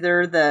with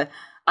either the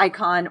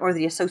icon or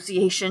the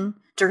association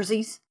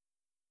jerseys?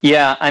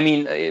 Yeah, I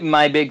mean,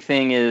 my big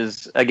thing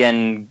is,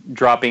 again,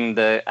 dropping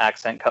the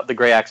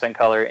gray accent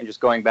color and just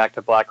going back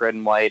to black, red,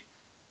 and white.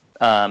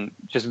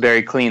 Just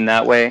very clean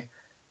that way.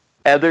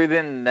 Other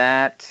than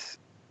that,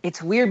 it's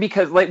weird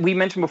because, like we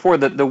mentioned before,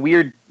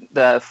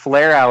 the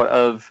flare out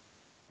of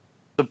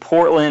the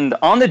Portland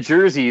on the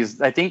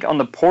jerseys. I think on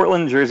the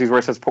Portland jerseys where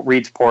it says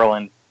reads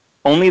Portland,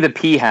 only the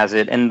P has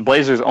it, and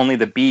Blazers only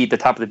the B. The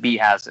top of the B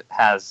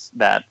has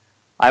that.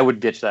 I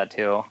would ditch that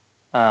too.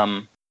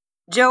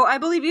 Joe, I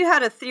believe you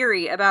had a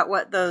theory about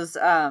what those.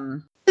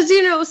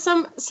 Because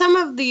some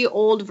of the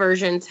old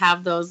versions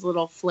have those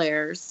little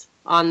flares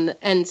on,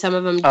 and some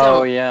of them don't.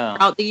 Oh yeah.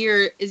 Throughout the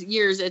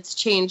years, it's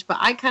changed, but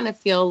I kind of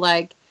feel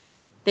like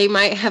they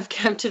might have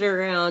kept it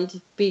around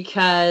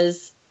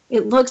because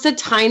it looks a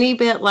tiny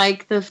bit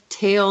like the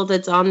tail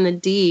that's on the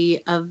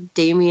D of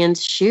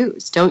Damian's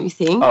shoes, don't you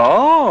think?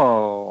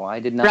 Oh,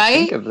 I did not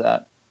think of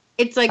that.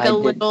 It's like a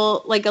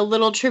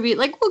little tribute.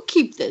 Like, we'll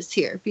keep this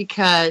here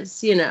because,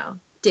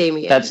 Damian.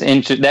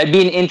 That'd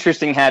be an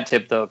interesting hat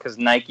tip, though, because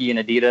Nike and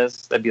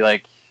Adidas, that'd be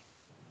like,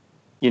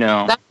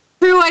 That's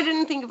true. I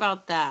didn't think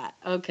about that.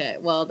 Okay,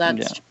 well,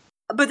 that's true.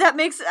 But that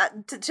makes,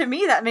 to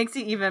me, that makes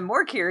it even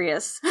more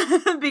curious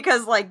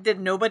because, like, did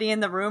nobody in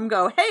the room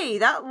go, hey,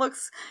 that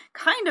looks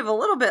kind of a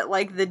little bit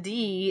like the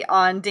D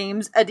on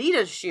Dame's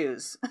Adidas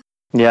shoes?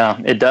 Yeah,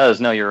 it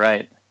does. No, you're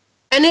right.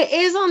 And it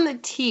is on the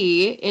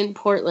T in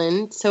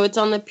Portland, so it's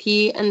on the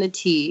P and the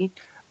T.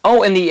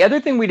 Oh, and the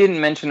other thing we didn't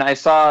mention, I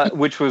saw,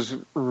 which was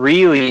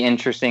really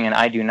interesting, and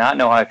I do not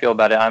know how I feel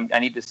about it. I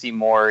need to see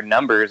more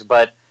numbers,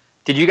 but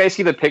did you guys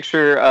see the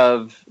picture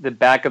of the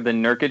back of the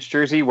Nurkic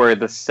jersey where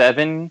the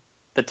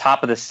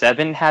top of the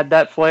 7 had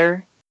that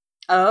flare?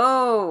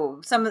 Oh,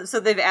 so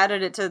they've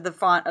added it to the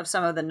font of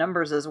some of the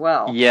numbers as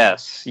well.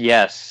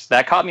 Yes.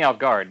 That caught me off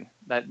guard.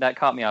 That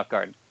caught me off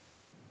guard.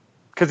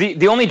 Because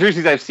the only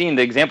jerseys I've seen,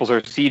 the examples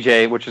are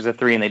CJ, which is a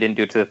 3, and they didn't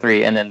do it to the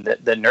 3, and then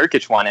the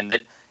Nurkic one, and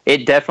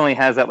it definitely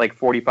has that like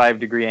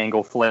 45-degree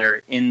angle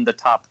flare in the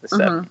top of the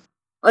 7. Mm-hmm.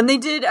 And they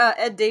did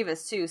Ed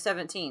Davis too,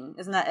 17.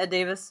 Isn't that Ed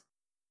Davis?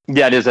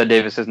 Yeah, it is Ed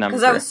Davis's number.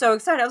 Because I was so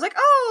excited. I was like,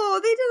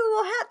 oh, they did a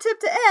little hat tip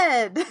to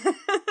Ed.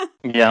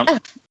 Yeah.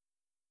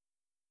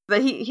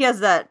 But he has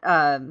that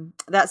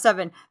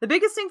 7. The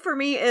biggest thing for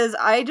me is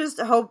I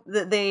just hope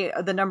that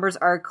the numbers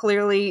are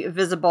clearly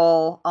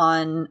visible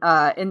on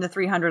in the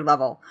 300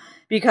 level,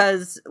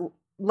 because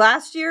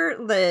last year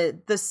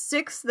the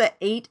 6, the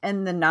 8,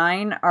 and the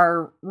 9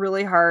 are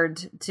really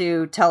hard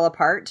to tell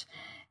apart,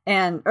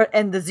 and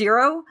the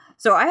 0.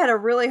 So I had a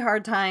really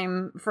hard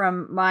time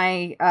from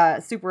my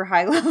super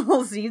high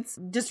level seats,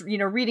 just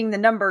reading the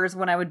numbers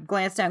when I would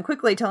glance down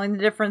quickly, telling the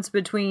difference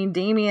between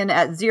Damian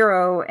at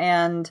 0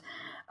 and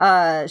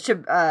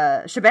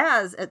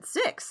Shabazz at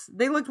 6.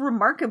 They looked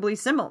remarkably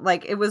similar.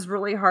 Like, it was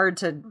really hard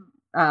to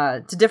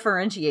to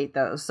differentiate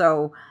those.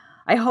 So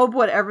I hope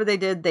whatever they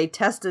did, they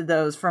tested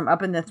those from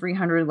up in the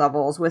 300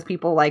 levels with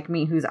people like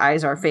me whose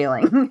eyes are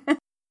failing.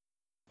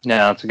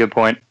 Yeah, that's a good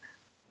point.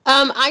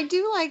 I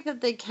do like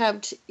that they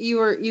kept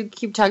you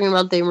keep talking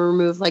about they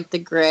removed like the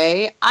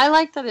gray. I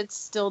like that it's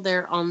still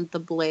there on the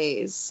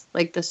blaze,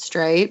 like the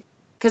stripe.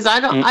 Because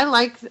I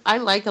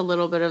like a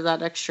little bit of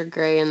that extra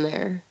gray in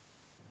there.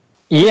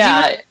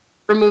 Yeah.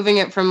 Removing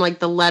it from like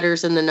the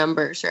letters and the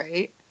numbers,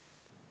 right?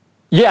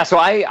 Yeah, so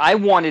I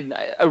wanted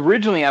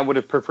originally I would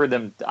have preferred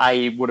them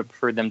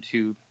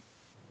to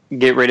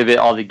get rid of it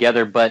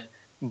altogether,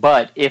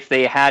 but if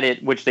they had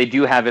it, which they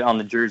do have it on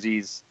the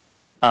jerseys,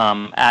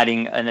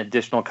 adding an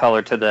additional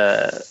color to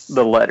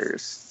the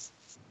letters.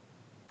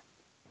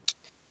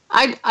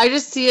 I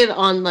just see it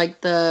on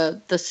like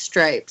the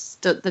stripes,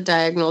 the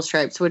diagonal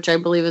stripes, which I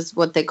believe is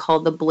what they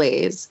call the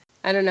blaze.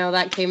 I don't know,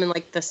 that came in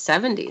like the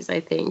 70s, I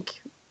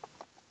think,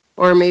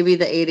 or maybe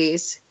the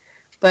 80s,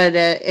 but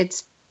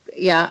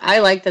I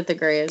like that the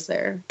gray is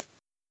there.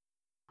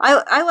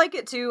 I like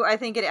it too. I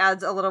think it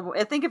adds a little.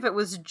 I think if it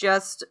was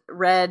just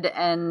red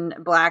and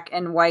black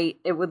and white,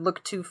 it would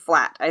look too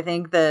flat. I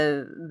think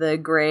the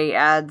gray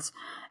adds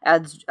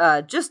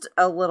just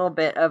a little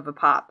bit of a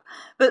pop.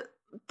 But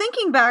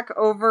thinking back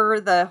over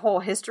the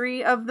whole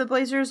history of the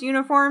Blazers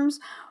uniforms,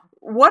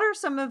 what are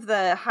some of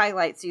the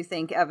highlights you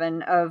think,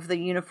 Evan, of the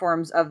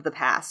uniforms of the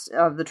past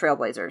of the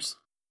Trailblazers?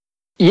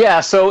 Yeah,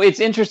 so it's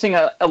interesting.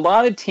 A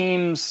lot of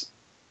teams,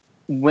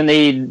 when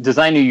they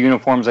design new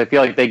uniforms, I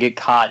feel like they get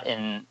caught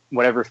in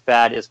whatever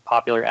fad is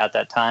popular at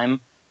that time.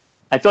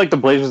 I feel like the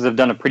Blazers have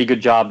done a pretty good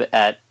job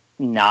at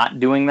not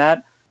doing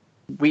that.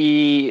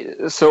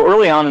 So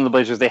early on in the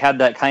Blazers, they had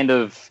that kind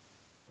of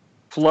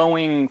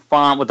flowing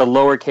font with the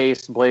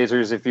lowercase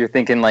Blazers. If you're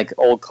thinking like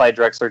old Clyde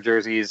Drexler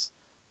jerseys,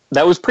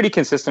 that was pretty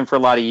consistent for a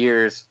lot of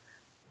years.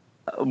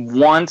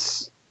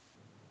 Once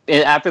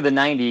after the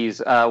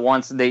 90s,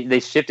 once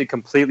they shifted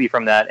completely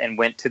from that and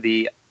went to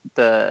the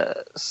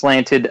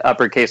slanted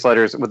uppercase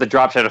letters with the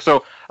drop shadow.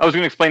 So I was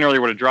going to explain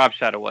earlier what a drop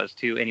shadow was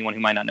to anyone who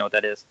might not know what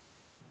that is.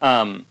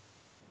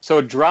 So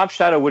a drop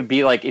shadow would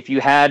be like if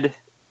you had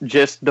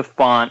just the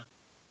font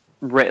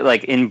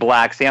like in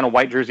black, say on a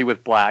white jersey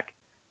with black,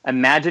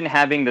 imagine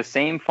having the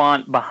same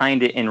font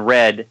behind it in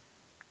red,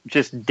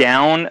 just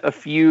down a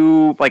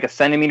few, like a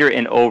centimeter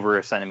and over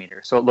a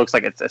centimeter. So it looks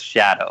like it's a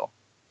shadow,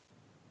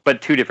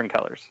 but two different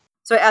colors.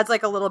 So it adds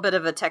like a little bit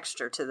of a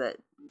texture to the...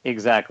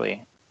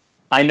 Exactly.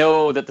 I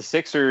know that the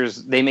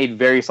Sixers, they made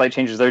very slight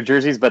changes to their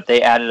jerseys, but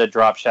they added a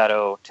drop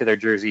shadow to their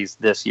jerseys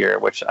this year,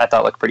 which I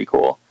thought looked pretty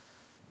cool.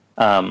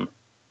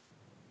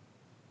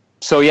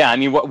 So yeah, I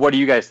mean, what do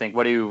you guys think?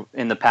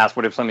 In the past,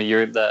 what are some of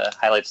the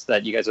highlights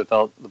that you guys have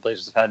felt the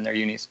Blazers have had in their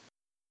unis?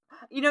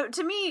 You know,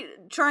 to me,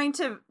 trying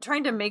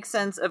to make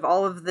sense of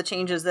all of the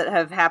changes that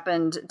have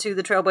happened to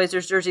the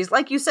Trailblazers jerseys,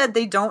 like you said,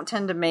 they don't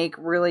tend to make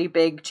really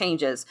big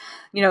changes.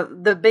 You know,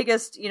 the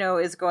biggest,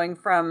 is going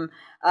from,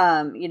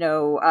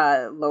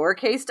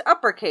 lowercase to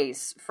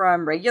uppercase,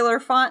 from regular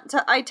font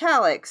to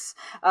italics,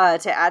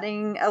 to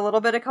adding a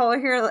little bit of color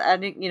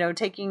here,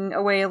 taking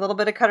away a little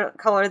bit of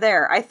color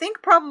there. I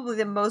think probably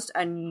the most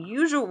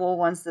unusual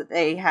ones that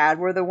they had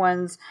were the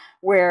ones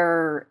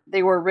where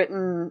they were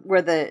written,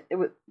 where the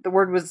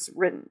word was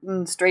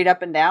written straight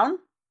up and down.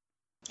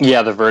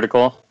 Yeah, the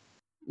vertical.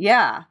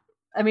 Yeah.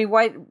 I mean,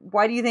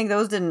 why do you think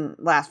those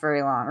didn't last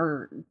very long?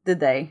 Or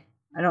did they?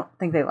 I don't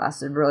think they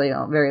lasted really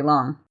very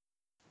long.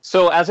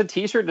 So as a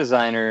t-shirt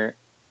designer,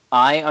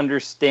 I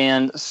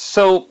understand.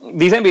 So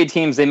these NBA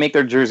teams, they make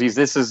their jerseys.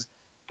 This is,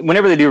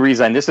 whenever they do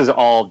redesign, this is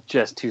all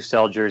just to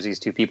sell jerseys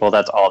to people.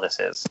 That's all this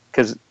is.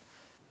 Because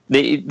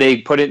they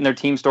put it in their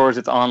team stores.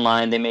 It's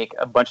online. They make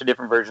a bunch of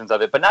different versions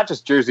of it. But not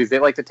just jerseys. They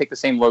like to take the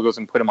same logos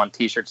and put them on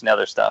t-shirts and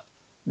other stuff.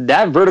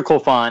 That vertical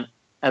font,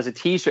 as a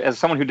t-shirt, as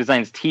someone who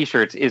designs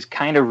t-shirts, is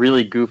kind of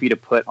really goofy to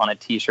put on a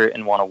t-shirt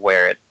and want to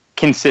wear it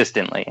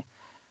consistently.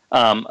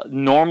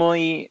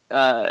 Normally,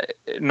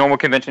 normal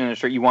convention in a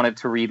shirt, you want it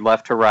to read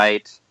left to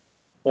right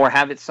or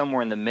have it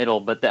somewhere in the middle,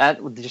 but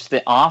just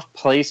the off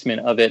placement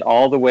of it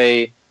all the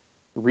way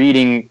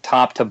reading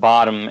top to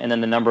bottom and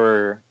then the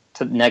number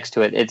next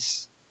to it,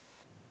 it's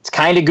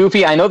kind of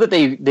goofy. I know that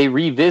they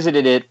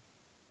revisited it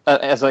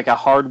as like a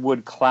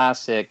hardwood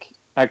classic,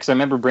 because I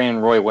remember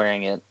Brandon Roy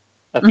wearing it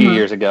a few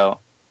years ago.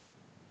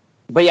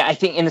 But yeah, I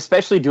think, and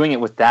especially doing it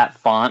with that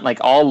font, like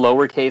all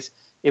lowercase.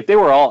 If they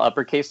were all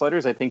uppercase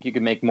letters, I think you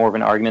could make more of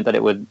an argument that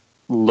it would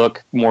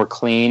look more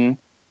clean.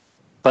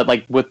 But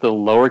like with the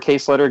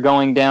lowercase letter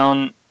going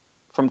down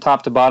from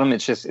top to bottom,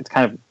 it's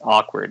kind of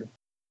awkward.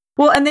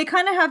 Well, and they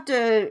kind of have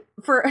to,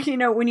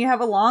 when you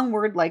have a long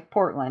word like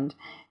Portland,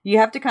 you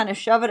have to kind of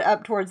shove it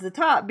up towards the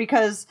top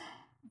because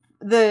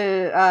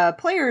the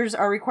players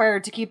are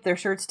required to keep their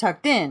shirts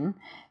tucked in.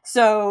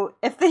 So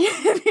if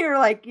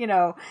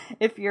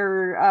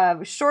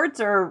your shorts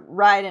are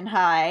riding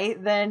high,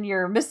 then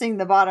you're missing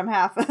the bottom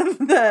half of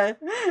the.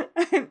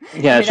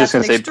 Yeah, it's just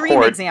going to say extreme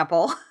port.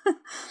 Example.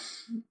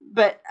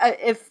 But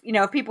if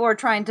people are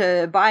trying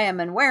to buy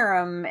them and wear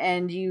them,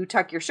 and you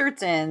tuck your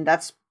shirts in,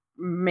 that's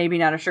maybe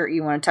not a shirt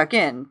you want to tuck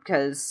in,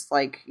 because,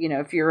 like, you know,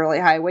 if you're really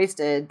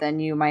high-waisted, then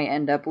you might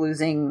end up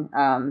losing,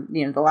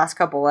 you know, the last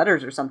couple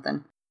letters or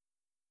something.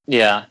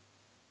 Yeah.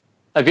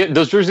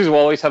 Those jerseys will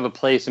always have a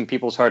place in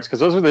people's hearts, because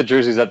those were the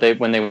jerseys that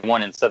when they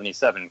won in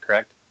 77,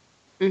 correct?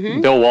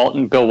 Mm-hmm. Bill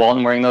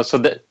Walton wearing those. So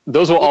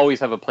those will always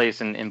have a place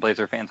in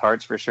Blazer fans'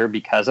 hearts for sure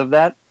because of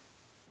that.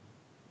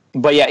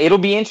 But yeah, it'll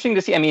be interesting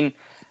to see. I mean,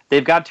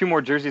 they've got 2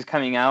 more jerseys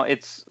coming out.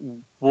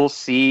 We'll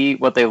see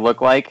what they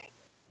look like.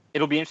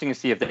 It'll be interesting to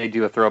see if they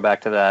do a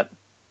throwback to that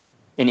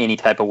in any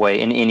type of way,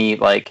 in any,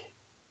 like,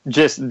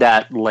 just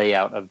that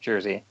layout of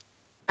jersey.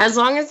 As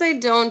long as they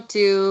don't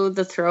do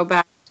the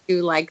throwback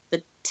to, like,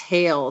 the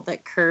tail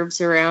that curves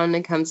around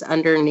and comes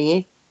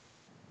underneath.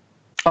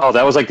 Oh,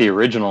 that was like the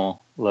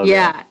original logo.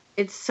 Yeah,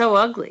 it's so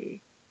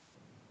ugly.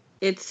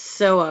 It's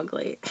so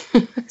ugly.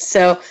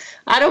 So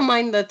I don't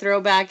mind the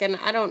throwback, and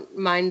I don't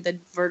mind the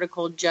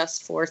vertical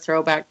just for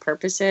throwback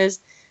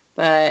purposes,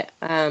 but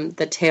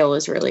the tail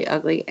is really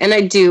ugly. And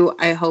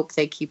I hope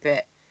they keep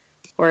it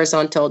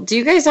horizontal. Do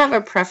you guys have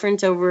a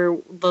preference over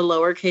the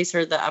lowercase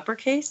or the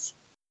uppercase?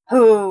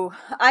 Oh,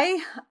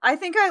 I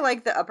think I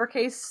like the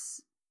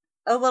uppercase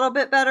a little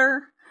bit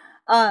better.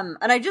 And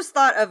I just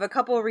thought of a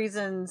couple of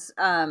reasons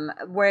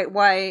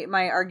why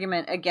my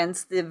argument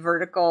against the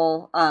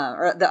vertical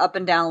or the up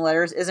and down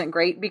letters isn't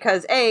great.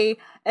 Because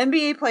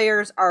NBA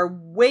players are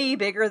way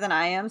bigger than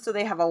I am, so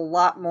they have a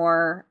lot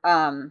more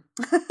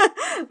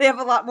they have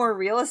a lot more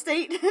real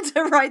estate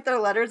to write their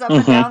letters up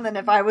and down than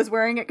if I was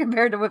wearing it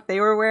compared to if they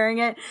were wearing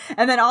it.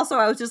 And then also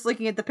I was just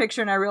looking at the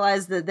picture and I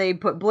realized that they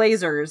put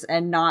Blazers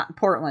and not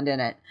Portland in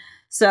it.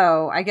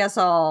 So I guess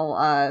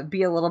I'll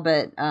be a little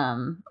bit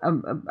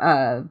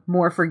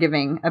more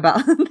forgiving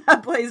about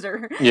that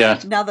Blazer. Yeah.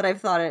 Now that I've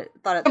thought it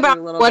through About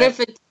a little what bit. If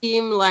a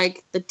team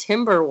like the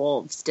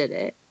Timberwolves did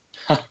it?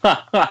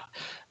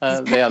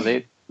 Yeah,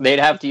 they'd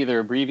have to either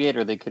abbreviate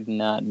or they could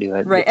not do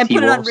it. Right, and put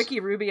it on T-Wolves. Ricky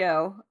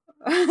Rubio.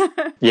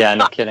 Yeah,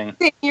 no kidding.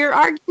 Your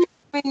argument.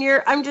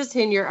 I'm just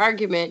saying your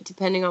argument.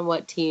 Depending on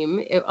what team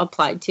it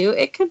applied to,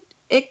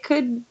 it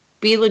could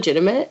be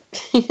legitimate.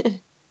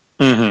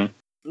 Mm-hmm.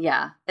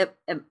 Yeah,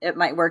 it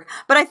might work.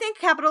 But I think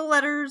capital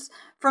letters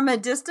from a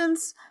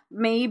distance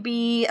may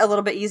be a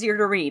little bit easier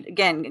to read.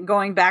 Again,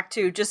 going back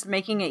to just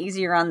making it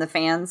easier on the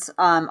fans.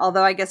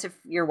 Although I guess if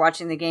you're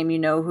watching the game, you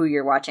know who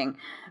you're watching.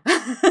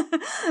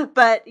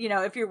 But, you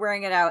know, if you're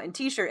wearing it out in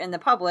t-shirt in the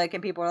public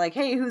and people are like,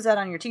 hey, who's that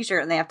on your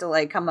t-shirt? And they have to,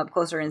 like, come up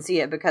closer and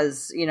see it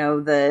because, you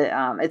know,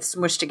 it's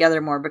smushed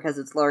together more because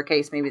it's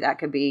lowercase. Maybe that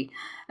could be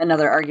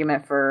another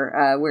argument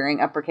for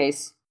wearing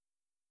uppercase.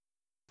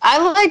 I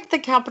like the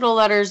capital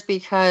letters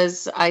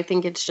because I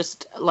think it's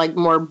just like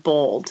more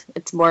bold.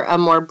 It's a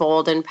more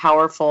bold and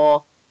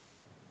powerful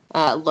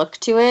look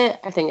to it.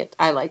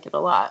 I like it a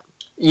lot.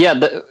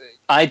 Yeah,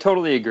 I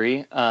totally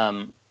agree.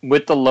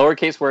 With the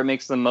lowercase, where it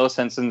makes the most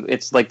sense, and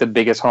it's like the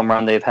biggest home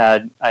run they've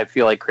had, I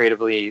feel like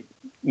creatively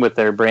with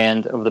their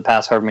brand over the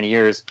past however many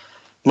years.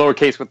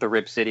 Lowercase with the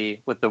Rip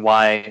City, with the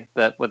Y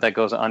that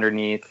goes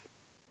underneath,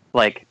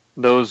 like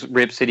those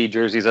Rip City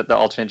jerseys, the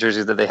alternate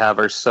jerseys that they have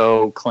are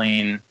so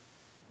clean.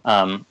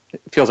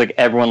 It feels like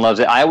everyone loves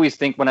it. I always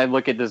think when I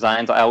look at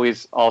designs,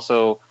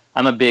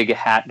 I'm a big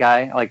hat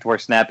guy. I like to wear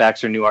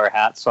snapbacks or New Era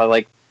hats. So I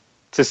like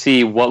to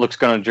see what looks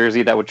good on a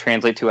jersey that would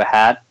translate to a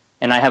hat.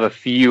 And I have a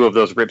few of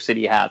those Rip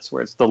City hats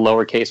where it's the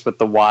lowercase with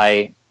the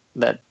Y,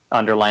 that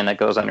underline that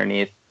goes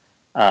underneath.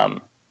 I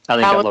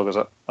think that logo's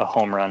a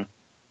home run.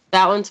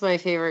 That one's my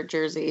favorite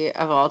jersey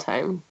of all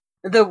time.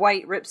 The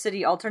white Rip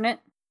City alternate?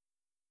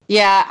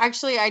 Yeah,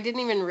 actually, I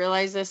didn't even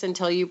realize this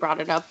until you brought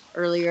it up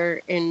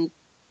earlier in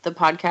the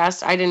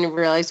podcast. I didn't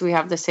realize we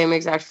have the same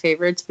exact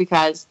favorites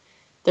because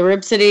the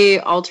Rip City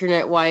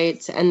alternate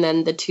whites and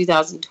then the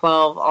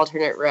 2012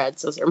 alternate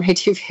reds. Those are my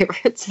 2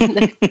 favorites.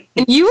 And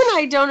you and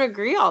I don't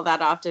agree all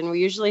that often.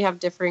 We usually have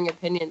differing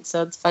opinions.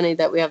 So it's funny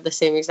that we have the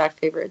same exact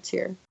favorites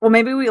here. Well,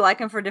 maybe we like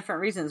them for different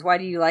reasons. Why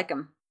do you like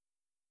them?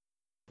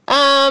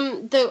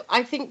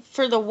 I think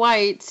for the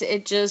whites,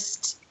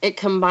 it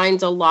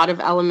combines a lot of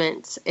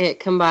elements. It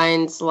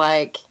combines,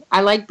 like,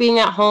 I like being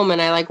at home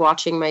and I like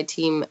watching my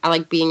team. I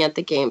like being at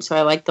the game. So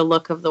I like the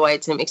look of the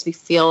whites and it makes me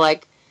feel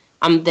like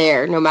I'm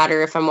there no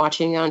matter if I'm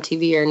watching it on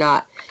TV or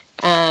not.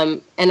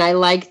 And I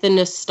like the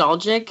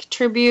nostalgic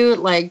tribute,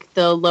 like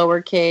the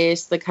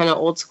lowercase, the kind of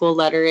old school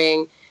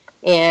lettering.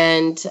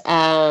 And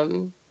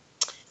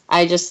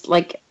I just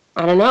like,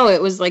 I don't know,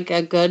 it was like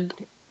a good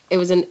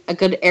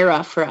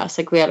era for us.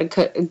 Like we had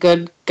a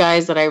good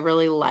guys that I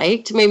really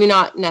liked. Maybe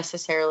not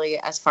necessarily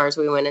as far as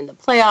we went in the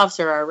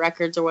playoffs or our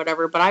records or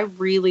whatever, but I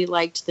really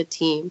liked the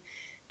team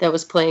that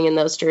was playing in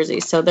those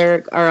jerseys. So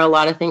there are a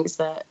lot of things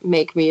that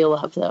make me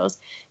love those.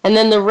 And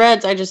then the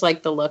reds, I just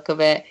like the look of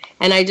it.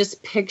 And I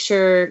just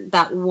picture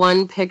that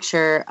one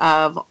picture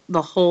of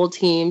the whole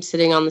team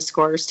sitting on the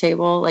scorer's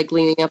table, like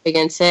leaning up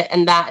against it.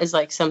 And that is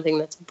like something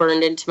that's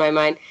burned into my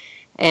mind.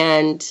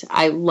 And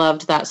I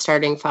loved that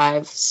starting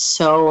 5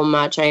 so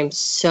much. I am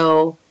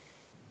so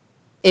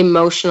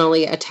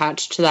emotionally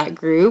attached to that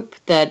group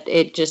that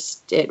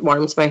it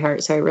warms my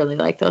heart. So I really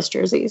like those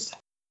jerseys.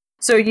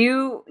 So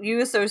you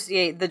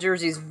associate the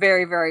jerseys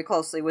very, very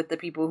closely with the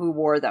people who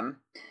wore them,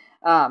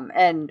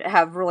 and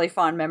have really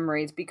fond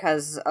memories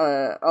because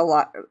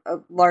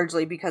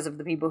largely because of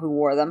the people who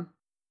wore them.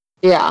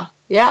 Yeah,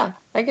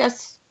 I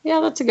guess. Yeah,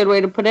 that's a good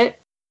way to put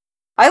it.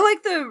 I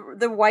like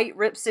the white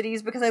Rip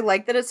Cities because I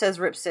like that it says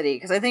Rip City,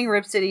 because I think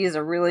Rip City is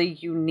a really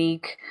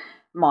unique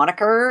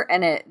moniker,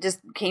 and it just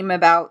came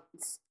about,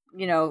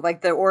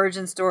 like the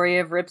origin story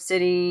of Rip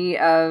City,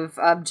 of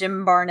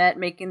Jim Barnett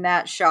making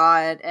that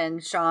shot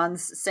and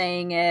Sean's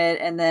saying it,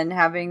 and then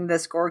having the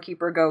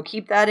scorekeeper go,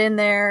 keep that in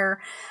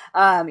there.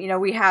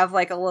 We have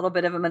like a little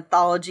bit of a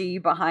mythology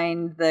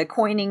behind the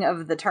coining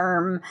of the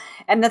term,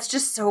 and that's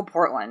just so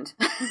Portland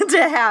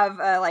to have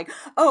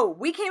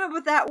we came up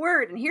with that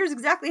word, and here's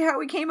exactly how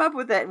we came up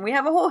with it, and we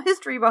have a whole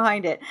history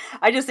behind it.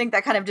 I just think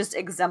that kind of just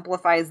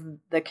exemplifies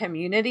the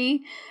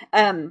community.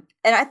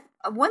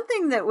 One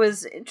thing that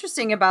was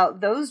interesting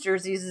about those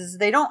jerseys is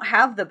they don't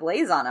have the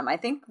blaze on them. I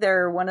think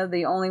they're one of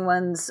the only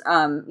ones,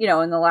 in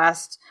the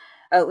last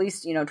at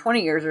least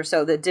 20 years or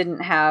so that didn't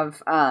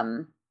have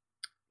the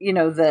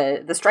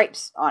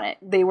stripes on it.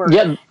 They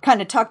were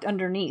kind of tucked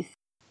underneath.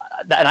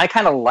 And I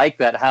kind of like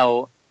that,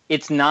 how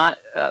it's not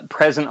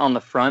present on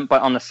the front,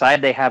 but on the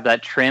side they have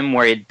that trim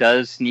where it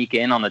does sneak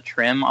in on the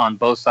trim on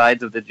both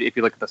sides of if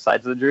you look at the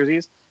sides of the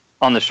jerseys,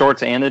 on the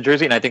shorts and the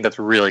jersey. And I think that's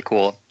really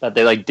cool that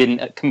they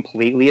didn't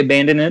completely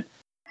abandon it.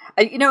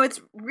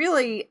 It's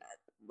really,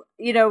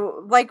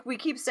 like we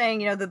keep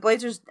saying, the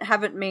Blazers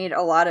haven't made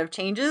a lot of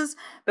changes,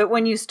 but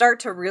when you start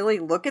to really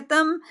look at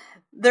them,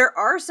 there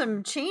are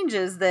some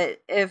changes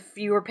that if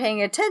you were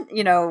paying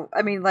attention,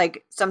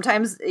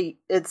 sometimes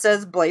it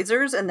says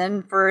Blazers, and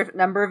then for a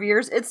number of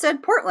years it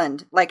said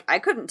Portland. I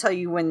couldn't tell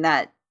you when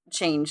that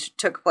change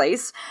took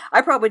place.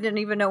 I probably didn't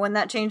even know when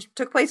that change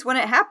took place when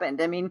it happened.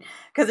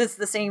 Because it's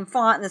the same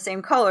font and the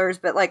same colors,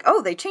 but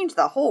they changed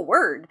the whole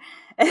word.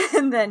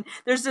 And then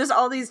there's just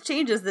all these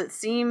changes that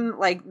seem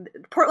like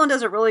Portland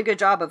does a really good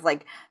job of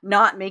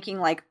not making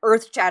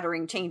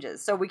earth-shattering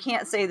changes. So we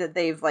can't say that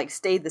they've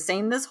stayed the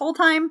same this whole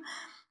time,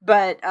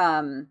 but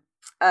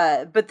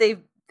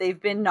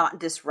they've been not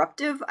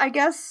disruptive, I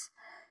guess.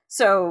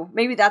 So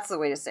maybe that's the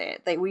way to say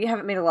it. We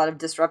haven't made a lot of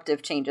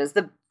disruptive changes.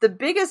 The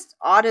biggest,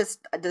 oddest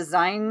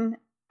design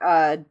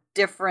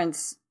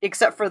difference,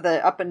 except for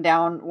the up and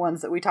down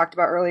ones that we talked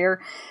about earlier,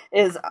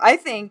 is I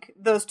think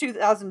those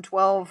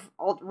 2012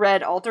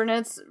 red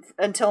alternates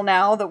until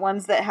now, the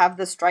ones that have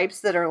the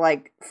stripes that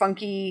are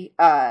funky,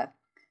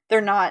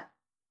 they're not,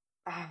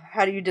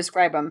 how do you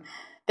describe them?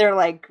 They're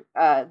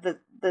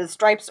the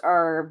stripes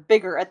are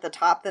bigger at the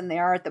top than they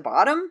are at the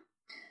bottom.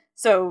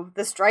 So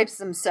the stripes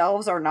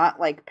themselves are not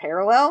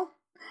parallel.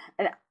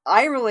 And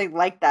I really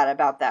like that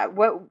about that.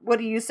 What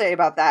do you say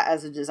about that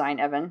as a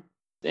design, Evan?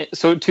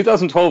 So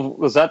 2012,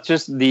 was that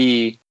just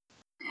the...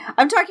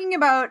 I'm talking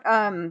about,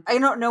 I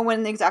don't know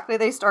when exactly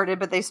they started,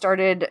 but they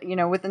started,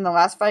 within the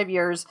last 5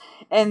 years,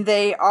 and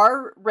they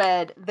are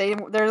red. They're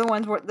the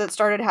ones that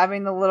started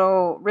having the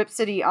little Rip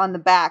City on the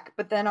back,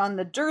 but then on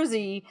the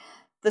jersey,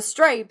 the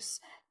stripes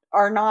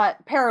are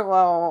not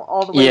parallel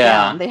all the way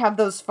down. They have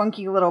those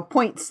funky little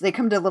points. They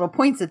come to little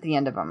points at the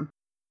end of them.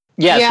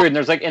 Yeah, it's weird.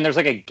 And there's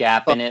a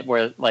gap in it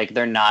where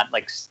they're not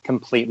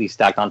completely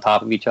stacked on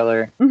top of each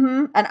other.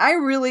 Mm-hmm. And I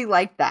really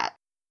like that.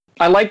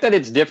 I like that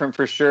it's different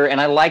for sure,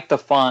 and I like the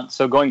font.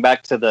 So going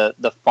back to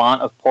the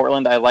font of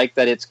Portland, I like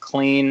that it's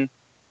clean,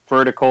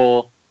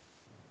 vertical,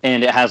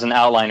 and it has an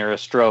outline or a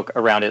stroke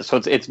around it.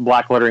 So it's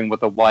black lettering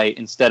with a white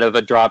instead of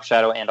a drop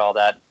shadow and all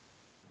that.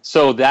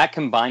 So that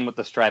combined with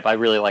the stripe, I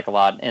really like a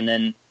lot. And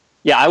then,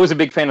 I was a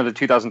big fan of the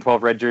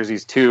 2012 red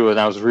jerseys too, and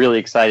I was really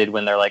excited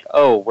when they're like,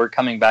 oh, we're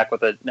coming back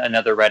with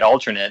another red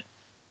alternate.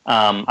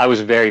 I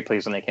was very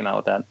pleased when they came out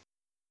with that.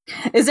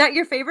 Is that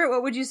your favorite?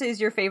 What would you say is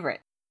your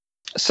favorite?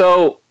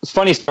 So, it's a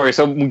funny story.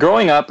 So,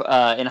 growing up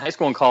in high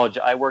school and college,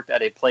 I worked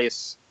at a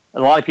place a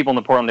lot of people in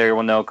the Portland area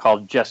will know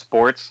called Just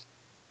Sports.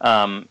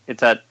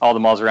 It's at all the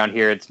malls around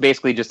here. It's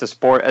basically just a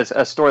store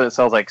that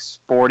sells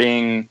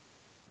sporting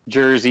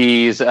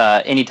jerseys,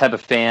 any type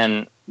of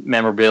fan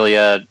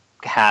memorabilia,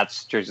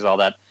 hats, jerseys, all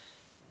that.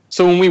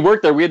 So when we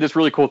worked there, we had this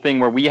really cool thing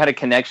where we had a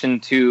connection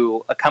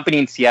to a company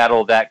in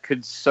Seattle that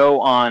could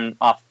sew on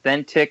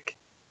authentic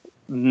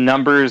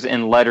numbers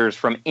and letters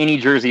from any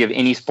jersey of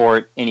any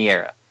sport, any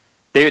era.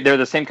 They're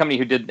the same company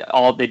who do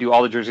all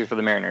the jerseys for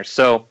the Mariners.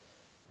 So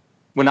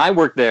when I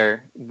worked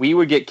there, we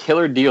would get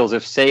killer deals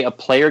if, say, a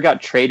player got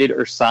traded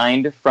or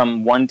signed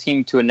from one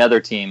team to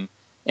another team,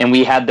 and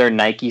we had their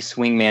Nike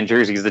Swingman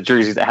jerseys, the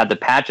jerseys that had the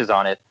patches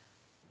on it.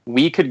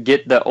 We could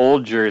get the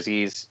old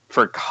jerseys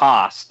for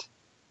cost.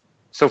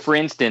 So, for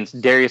instance,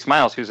 Darius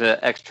Miles, who's an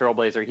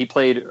ex-Trailblazer, he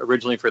played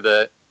originally for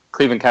the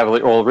Cleveland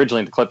Cavaliers, or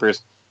originally the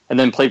Clippers, and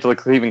then played for the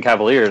Cleveland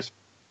Cavaliers.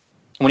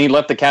 When he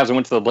left the Cavs and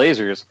went to the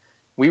Blazers,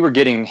 we were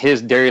getting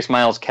his Darius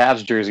Miles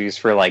Cavs jerseys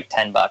for like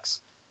 $10,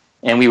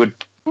 and we would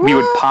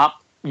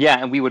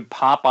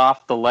pop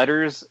off the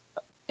letters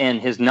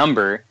and his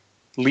number,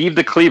 leave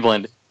the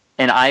Cleveland,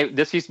 and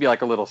this used to be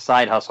like a little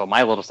side hustle,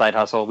 my little side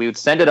hustle. We would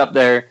send it up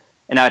there,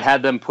 and I'd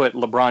had them put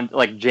LeBron,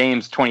 like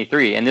James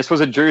 23. And this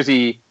was a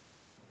jersey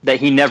that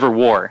he never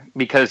wore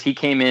because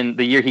the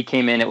year he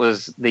came in, it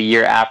was the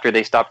year after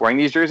they stopped wearing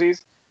these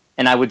jerseys.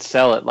 And I would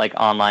sell it like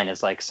online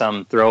as like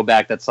some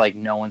throwback that's like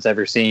no one's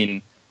ever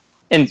seen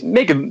and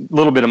make a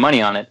little bit of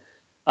money on it.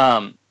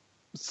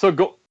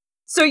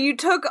 So you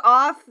took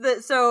off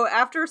so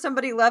after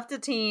somebody left a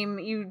team,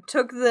 you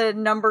took the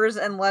numbers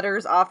and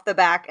letters off the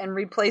back and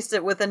replaced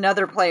it with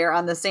another player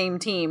on the same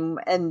team,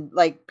 and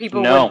like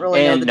people wouldn't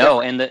really know the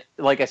difference. And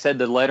like I said,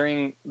 the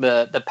lettering,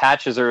 the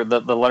patches or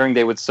the lettering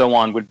they would sew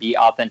on would be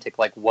authentic,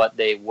 like what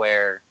they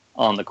wear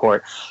on the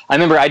court. I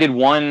remember I did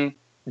one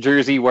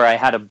jersey where I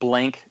had a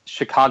blank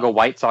Chicago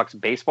White Sox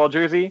baseball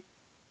jersey,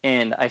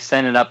 and I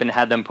sent it up and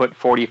had them put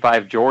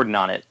 45 Jordan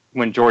on it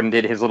when Jordan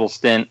did his little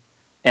stint.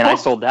 And I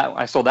sold that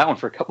one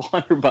for a couple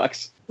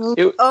 $100.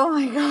 Oh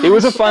my god! It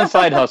was a fun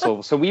side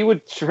hustle. So we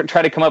would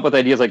try to come up with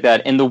ideas like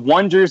that. And the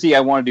one jersey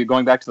I want to do,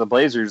 going back to the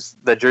Blazers,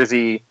 the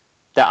jersey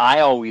that I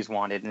always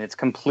wanted, and it's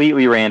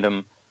completely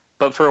random.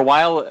 But for a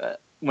while,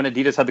 when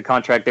Adidas had the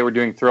contract, they were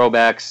doing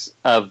throwbacks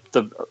of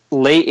the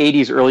late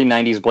 '80s, early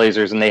 '90s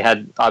Blazers, and they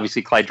had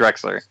obviously Clyde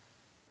Drexler.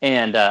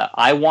 And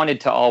I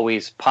wanted to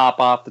always pop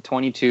off the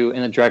 22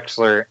 and the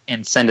Drexler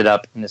and send it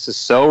up. And this is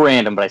so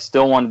random, but I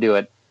still want to do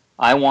it.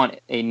 I want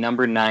a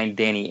number 9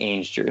 Danny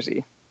Ainge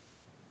jersey.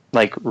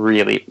 Like,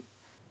 really.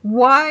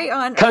 Why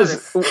on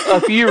earth? Because a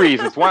few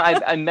reasons. One,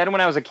 I met him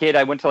when I was a kid.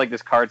 I went to, like,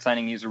 this card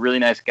signing. He was a really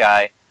nice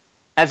guy.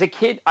 As a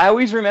kid, I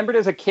always remembered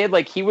as a kid,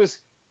 like, he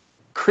was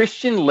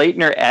Christian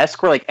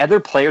Laettner-esque, where, like, other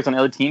players on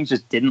other teams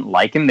just didn't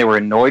like him. They were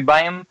annoyed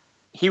by him.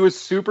 He was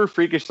super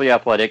freakishly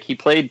athletic. He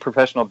played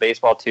professional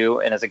baseball, too.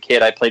 And as a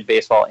kid, I played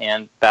baseball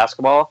and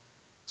basketball.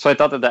 So I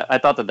thought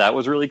that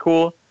was really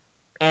cool.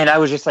 And I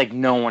was just like,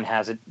 no one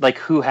has it. Like,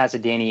 who has a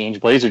Danny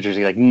Ainge Blazer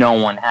jersey? Like, no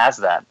one has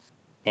that.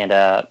 And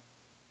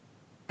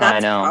I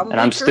know. And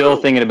I'm still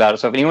thinking about it.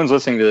 So if anyone's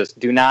listening to this,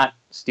 do not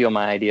steal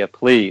my idea,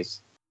 please.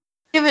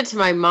 Give it to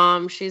my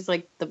mom. She's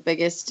like the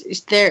biggest.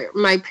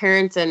 My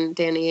parents and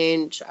Danny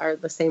Ainge are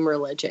the same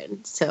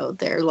religion. So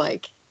they're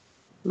like,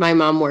 my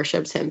mom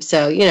worships him.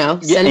 So,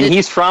 send it. And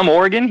he's from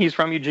Oregon? He's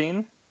from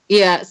Eugene?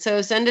 Yeah.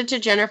 So send it to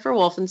Jennifer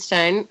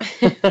Wolfenstein.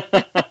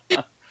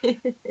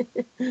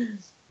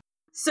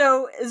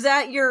 So is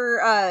that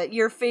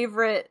your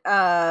favorite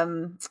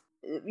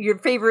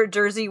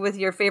jersey with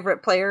your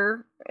favorite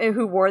player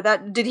who wore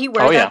that? Did he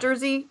wear that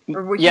jersey,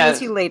 or was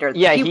he later?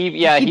 Yeah,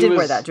 he did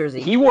wear that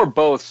jersey. He wore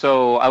both.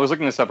 So I was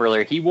looking this up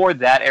earlier. He wore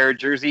that era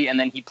jersey, and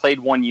then he played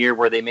 1 year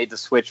where they made the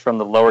switch from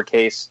the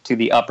lowercase to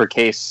the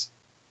uppercase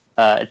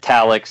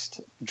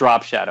italics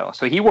drop shadow.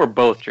 So he wore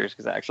both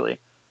jerseys actually.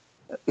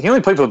 He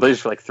only played for the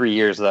Blazers for like 3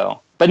 years though.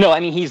 But no, I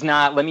mean he's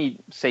not. Let me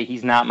say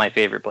he's not my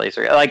favorite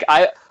Blazer. Like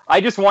I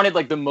just wanted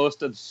like the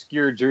most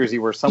obscure jersey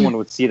where someone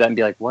would see that and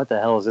be like, what the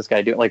hell is this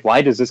guy doing? Like,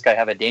 why does this guy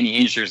have a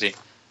Danny Ainge jersey?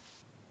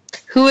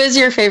 Who is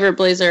your favorite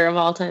Blazer of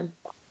all time?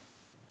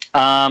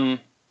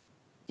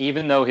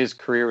 Even though his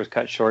career was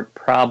cut short,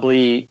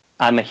 probably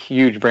I'm a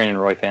huge Brandon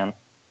Roy fan.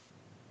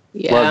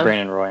 Yeah. Love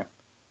Brandon Roy.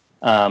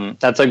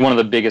 That's like one of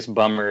the biggest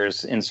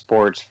bummers in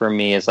sports for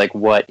me is like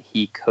what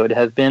he could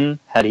have been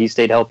had he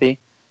stayed healthy.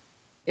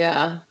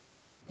 Yeah.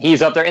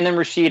 He's up there. And then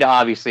Rasheed,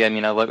 obviously. I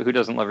mean, who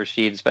doesn't love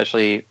Rasheed,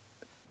 especially...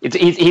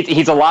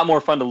 He's a lot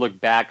more fun to look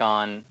back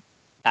on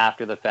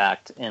after the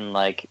fact and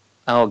like,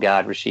 oh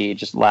God, Rasheed,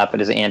 just laugh at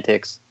his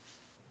antics.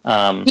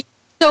 He's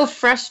so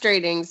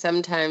frustrating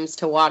sometimes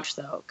to watch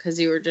though, because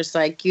you were just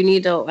like, you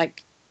need to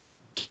like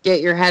get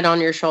your head on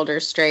your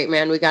shoulders straight,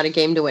 man. We got a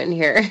game to win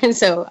here. And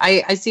so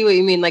I see what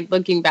you mean. Like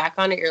looking back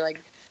on it, you're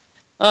like,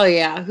 oh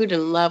yeah, who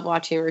didn't love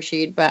watching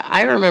Rasheed? But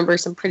I remember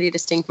some pretty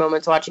distinct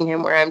moments watching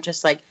him where I'm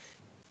just like,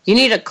 you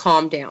need to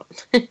calm down.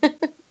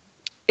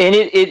 And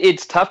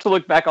it's tough to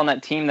look back on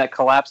that team that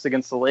collapsed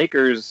against the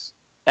Lakers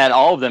at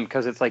all of them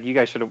because it's like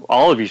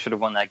all of you should have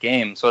won that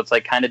game. So it's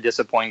like kind of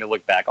disappointing to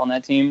look back on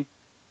that team.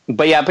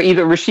 But yeah, but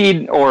either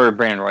Rasheed or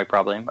Brandon Roy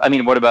probably. I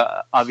mean, what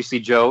about obviously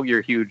Joe? You're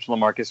a huge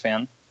LaMarcus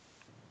fan.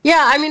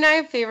 Yeah, I mean, I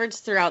have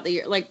favorites throughout the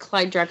year. Like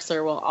Clyde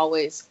Drexler will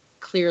always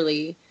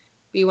clearly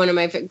be one of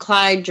my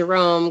Clyde,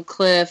 Jerome,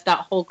 Cliff, that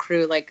whole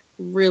crew. Like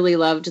really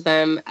loved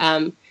them.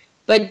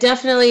 But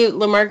definitely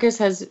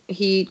LaMarcus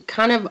he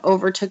kind of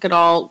overtook it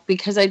all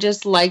because I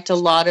just liked a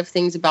lot of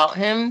things about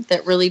him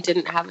that really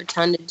didn't have a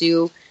ton to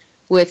do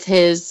with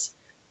his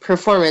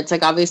performance.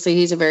 Like obviously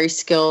he's a very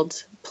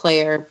skilled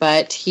player,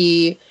 but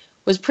he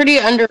was pretty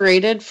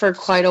underrated for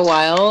quite a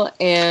while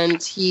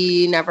and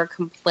he never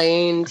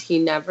complained. He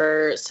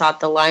never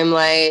sought the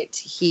limelight.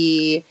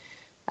 He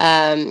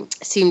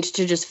seemed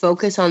to just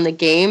focus on the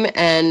game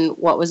and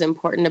what was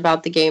important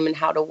about the game and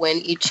how to win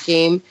each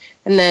game.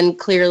 And then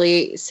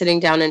clearly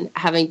sitting down and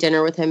having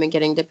dinner with him and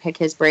getting to pick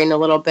his brain a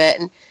little bit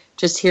and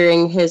just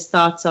hearing his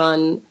thoughts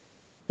on,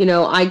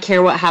 I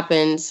care what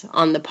happens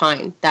on the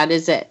Pine. That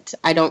is it.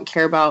 I don't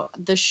care about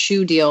the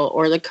shoe deal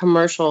or the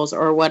commercials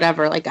or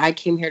whatever. Like I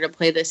came here to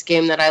play this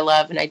game that I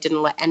love and I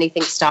didn't let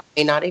anything stop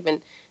me, not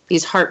even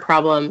these heart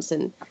problems.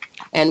 And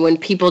and when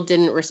people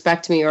didn't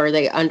respect me or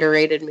they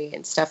underrated me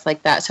and stuff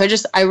like that. So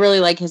I really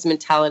like his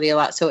mentality a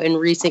lot. So in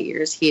recent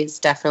years, he has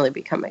definitely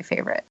become my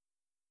favorite.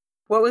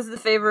 What was the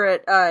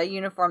favorite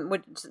uniform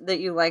that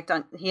you liked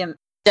on him?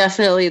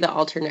 Definitely the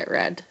alternate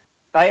red.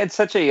 I had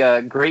such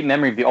a great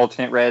memory of the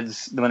alternate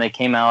reds when they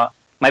came out.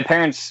 My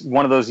parents,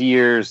 one of those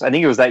years, I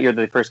think it was that year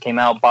that they first came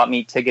out, bought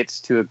me tickets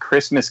to a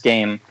Christmas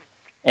game,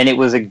 and it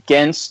was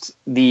against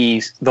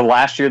the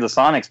last year the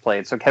Sonics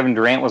played. So Kevin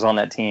Durant was on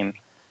that team.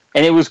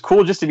 And it was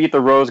cool just to be at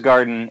the Rose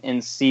Garden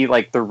and see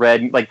like the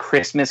red, like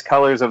Christmas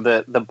colors of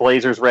the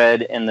Blazers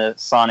red and the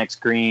Sonics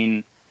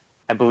green.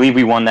 I believe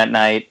we won that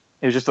night.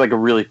 It was just like a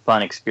really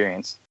fun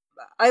experience.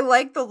 I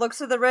like the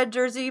looks of the red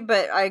jersey,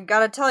 but I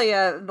gotta tell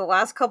you, the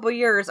last couple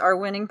years, our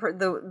winning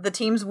the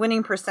team's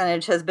winning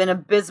percentage has been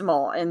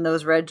abysmal in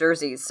those red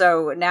jerseys.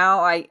 So now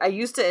I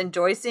used to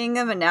enjoy seeing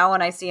them, and now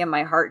when I see them,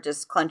 my heart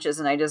just clenches,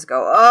 and I just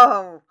go,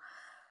 "Oh,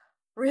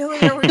 really?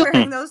 Are we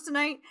wearing those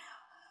tonight?"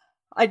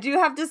 I do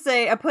have to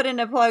say, I put in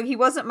a plug. He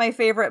wasn't my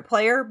favorite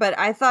player, but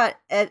I thought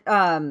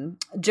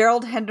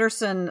Gerald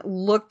Henderson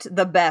looked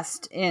the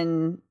best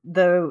in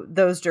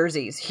those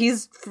jerseys.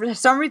 He's, for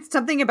some reason,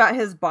 something about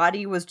his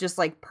body was just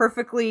like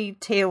perfectly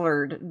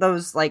tailored.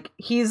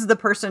 He's the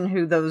person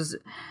who those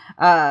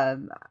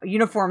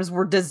uniforms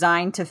were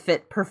designed to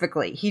fit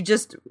perfectly.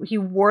 He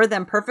wore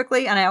them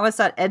perfectly, and I always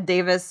thought Ed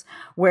Davis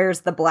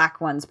wears the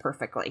black ones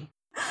perfectly.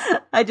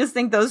 I just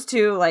think those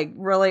two like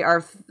really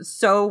are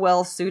so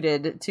well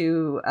suited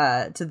to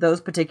those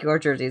particular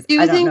jerseys. Do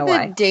you I don't think know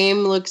that why.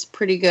 Dame looks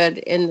pretty good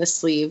in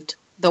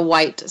the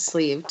white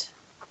sleeved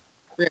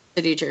Rip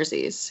City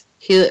jerseys?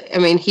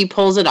 He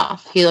pulls it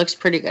off. He looks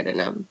pretty good in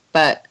them,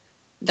 but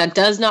that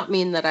does not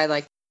mean that I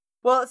like.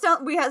 Well,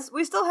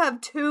 we still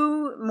have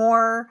two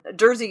more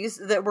jerseys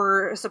that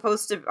are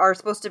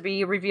supposed to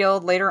be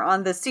revealed later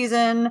on this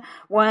season.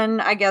 One,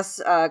 I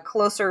guess,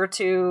 closer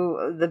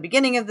to the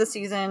beginning of the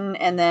season,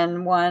 and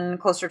then one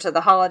closer to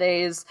the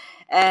holidays.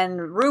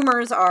 And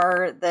rumors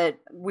are that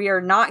we are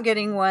not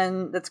getting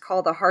one that's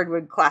called a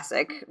Hardwood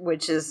Classic,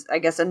 which is, I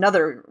guess,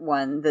 another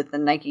one that the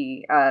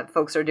Nike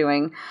folks are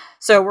doing.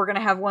 So we're going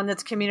to have one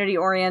that's community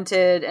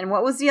oriented. And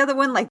what was the other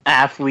one? Like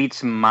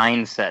Athlete's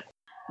Mindset.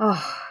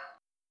 Oh.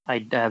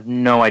 I have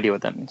no idea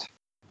what that means.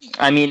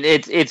 I mean,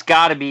 it's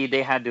got to be,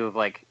 they had to have,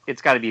 like,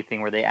 it's got to be a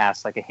thing where they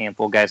asked, like, a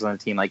handful of guys on the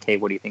team, like, hey,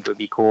 what do you think would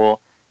be cool?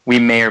 We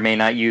may or may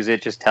not use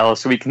it. Just tell us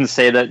so we can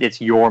say that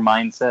it's your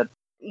mindset.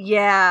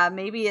 Yeah,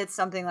 maybe it's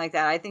something like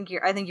that. I think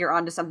you're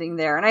onto something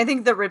there. And I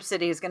think the Rip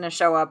City is going to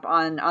show up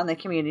on the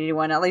community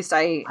one. At least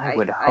I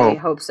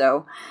hope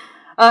so.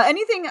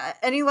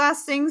 Any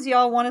last things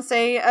y'all want to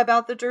say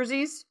about the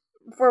jerseys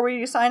before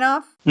we sign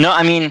off? No,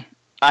 I mean,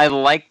 I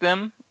like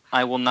them.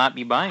 I will not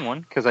be buying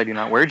one because I do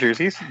not wear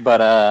jerseys, but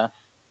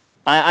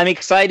I'm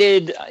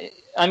excited.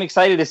 I'm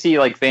excited to see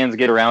like fans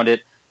get around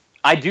it.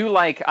 I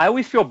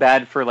always feel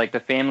bad for like the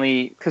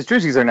family because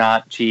jerseys are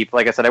not cheap.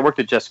 Like I said, I worked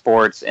at Just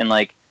Sports, and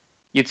like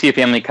you'd see a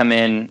family come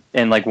in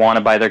and like want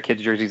to buy their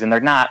kids jerseys, and they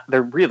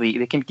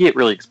can get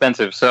really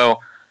expensive. So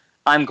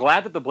I'm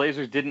glad that the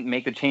Blazers didn't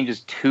make the changes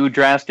too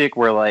drastic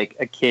where like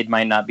a kid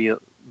might not be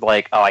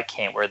like, oh, I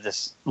can't wear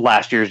this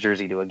last year's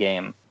jersey to a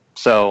game.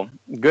 So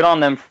good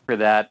on them for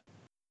that.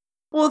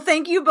 Well,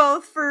 thank you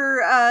both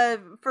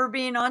for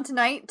being on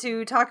tonight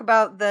to talk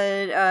about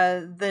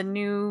the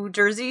new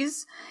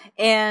jerseys,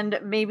 and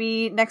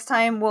maybe next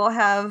time we'll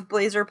have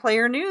Blazer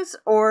player news,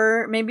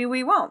 or maybe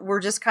we won't.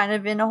 We're just kind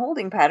of in a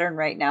holding pattern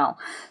right now.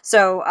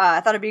 So I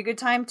thought it'd be a good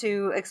time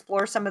to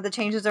explore some of the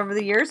changes over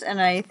the years,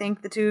 and I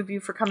thank the two of you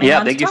for coming on.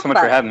 Yeah, thank you so much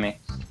for having me.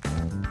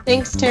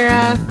 Thanks,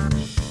 Tara.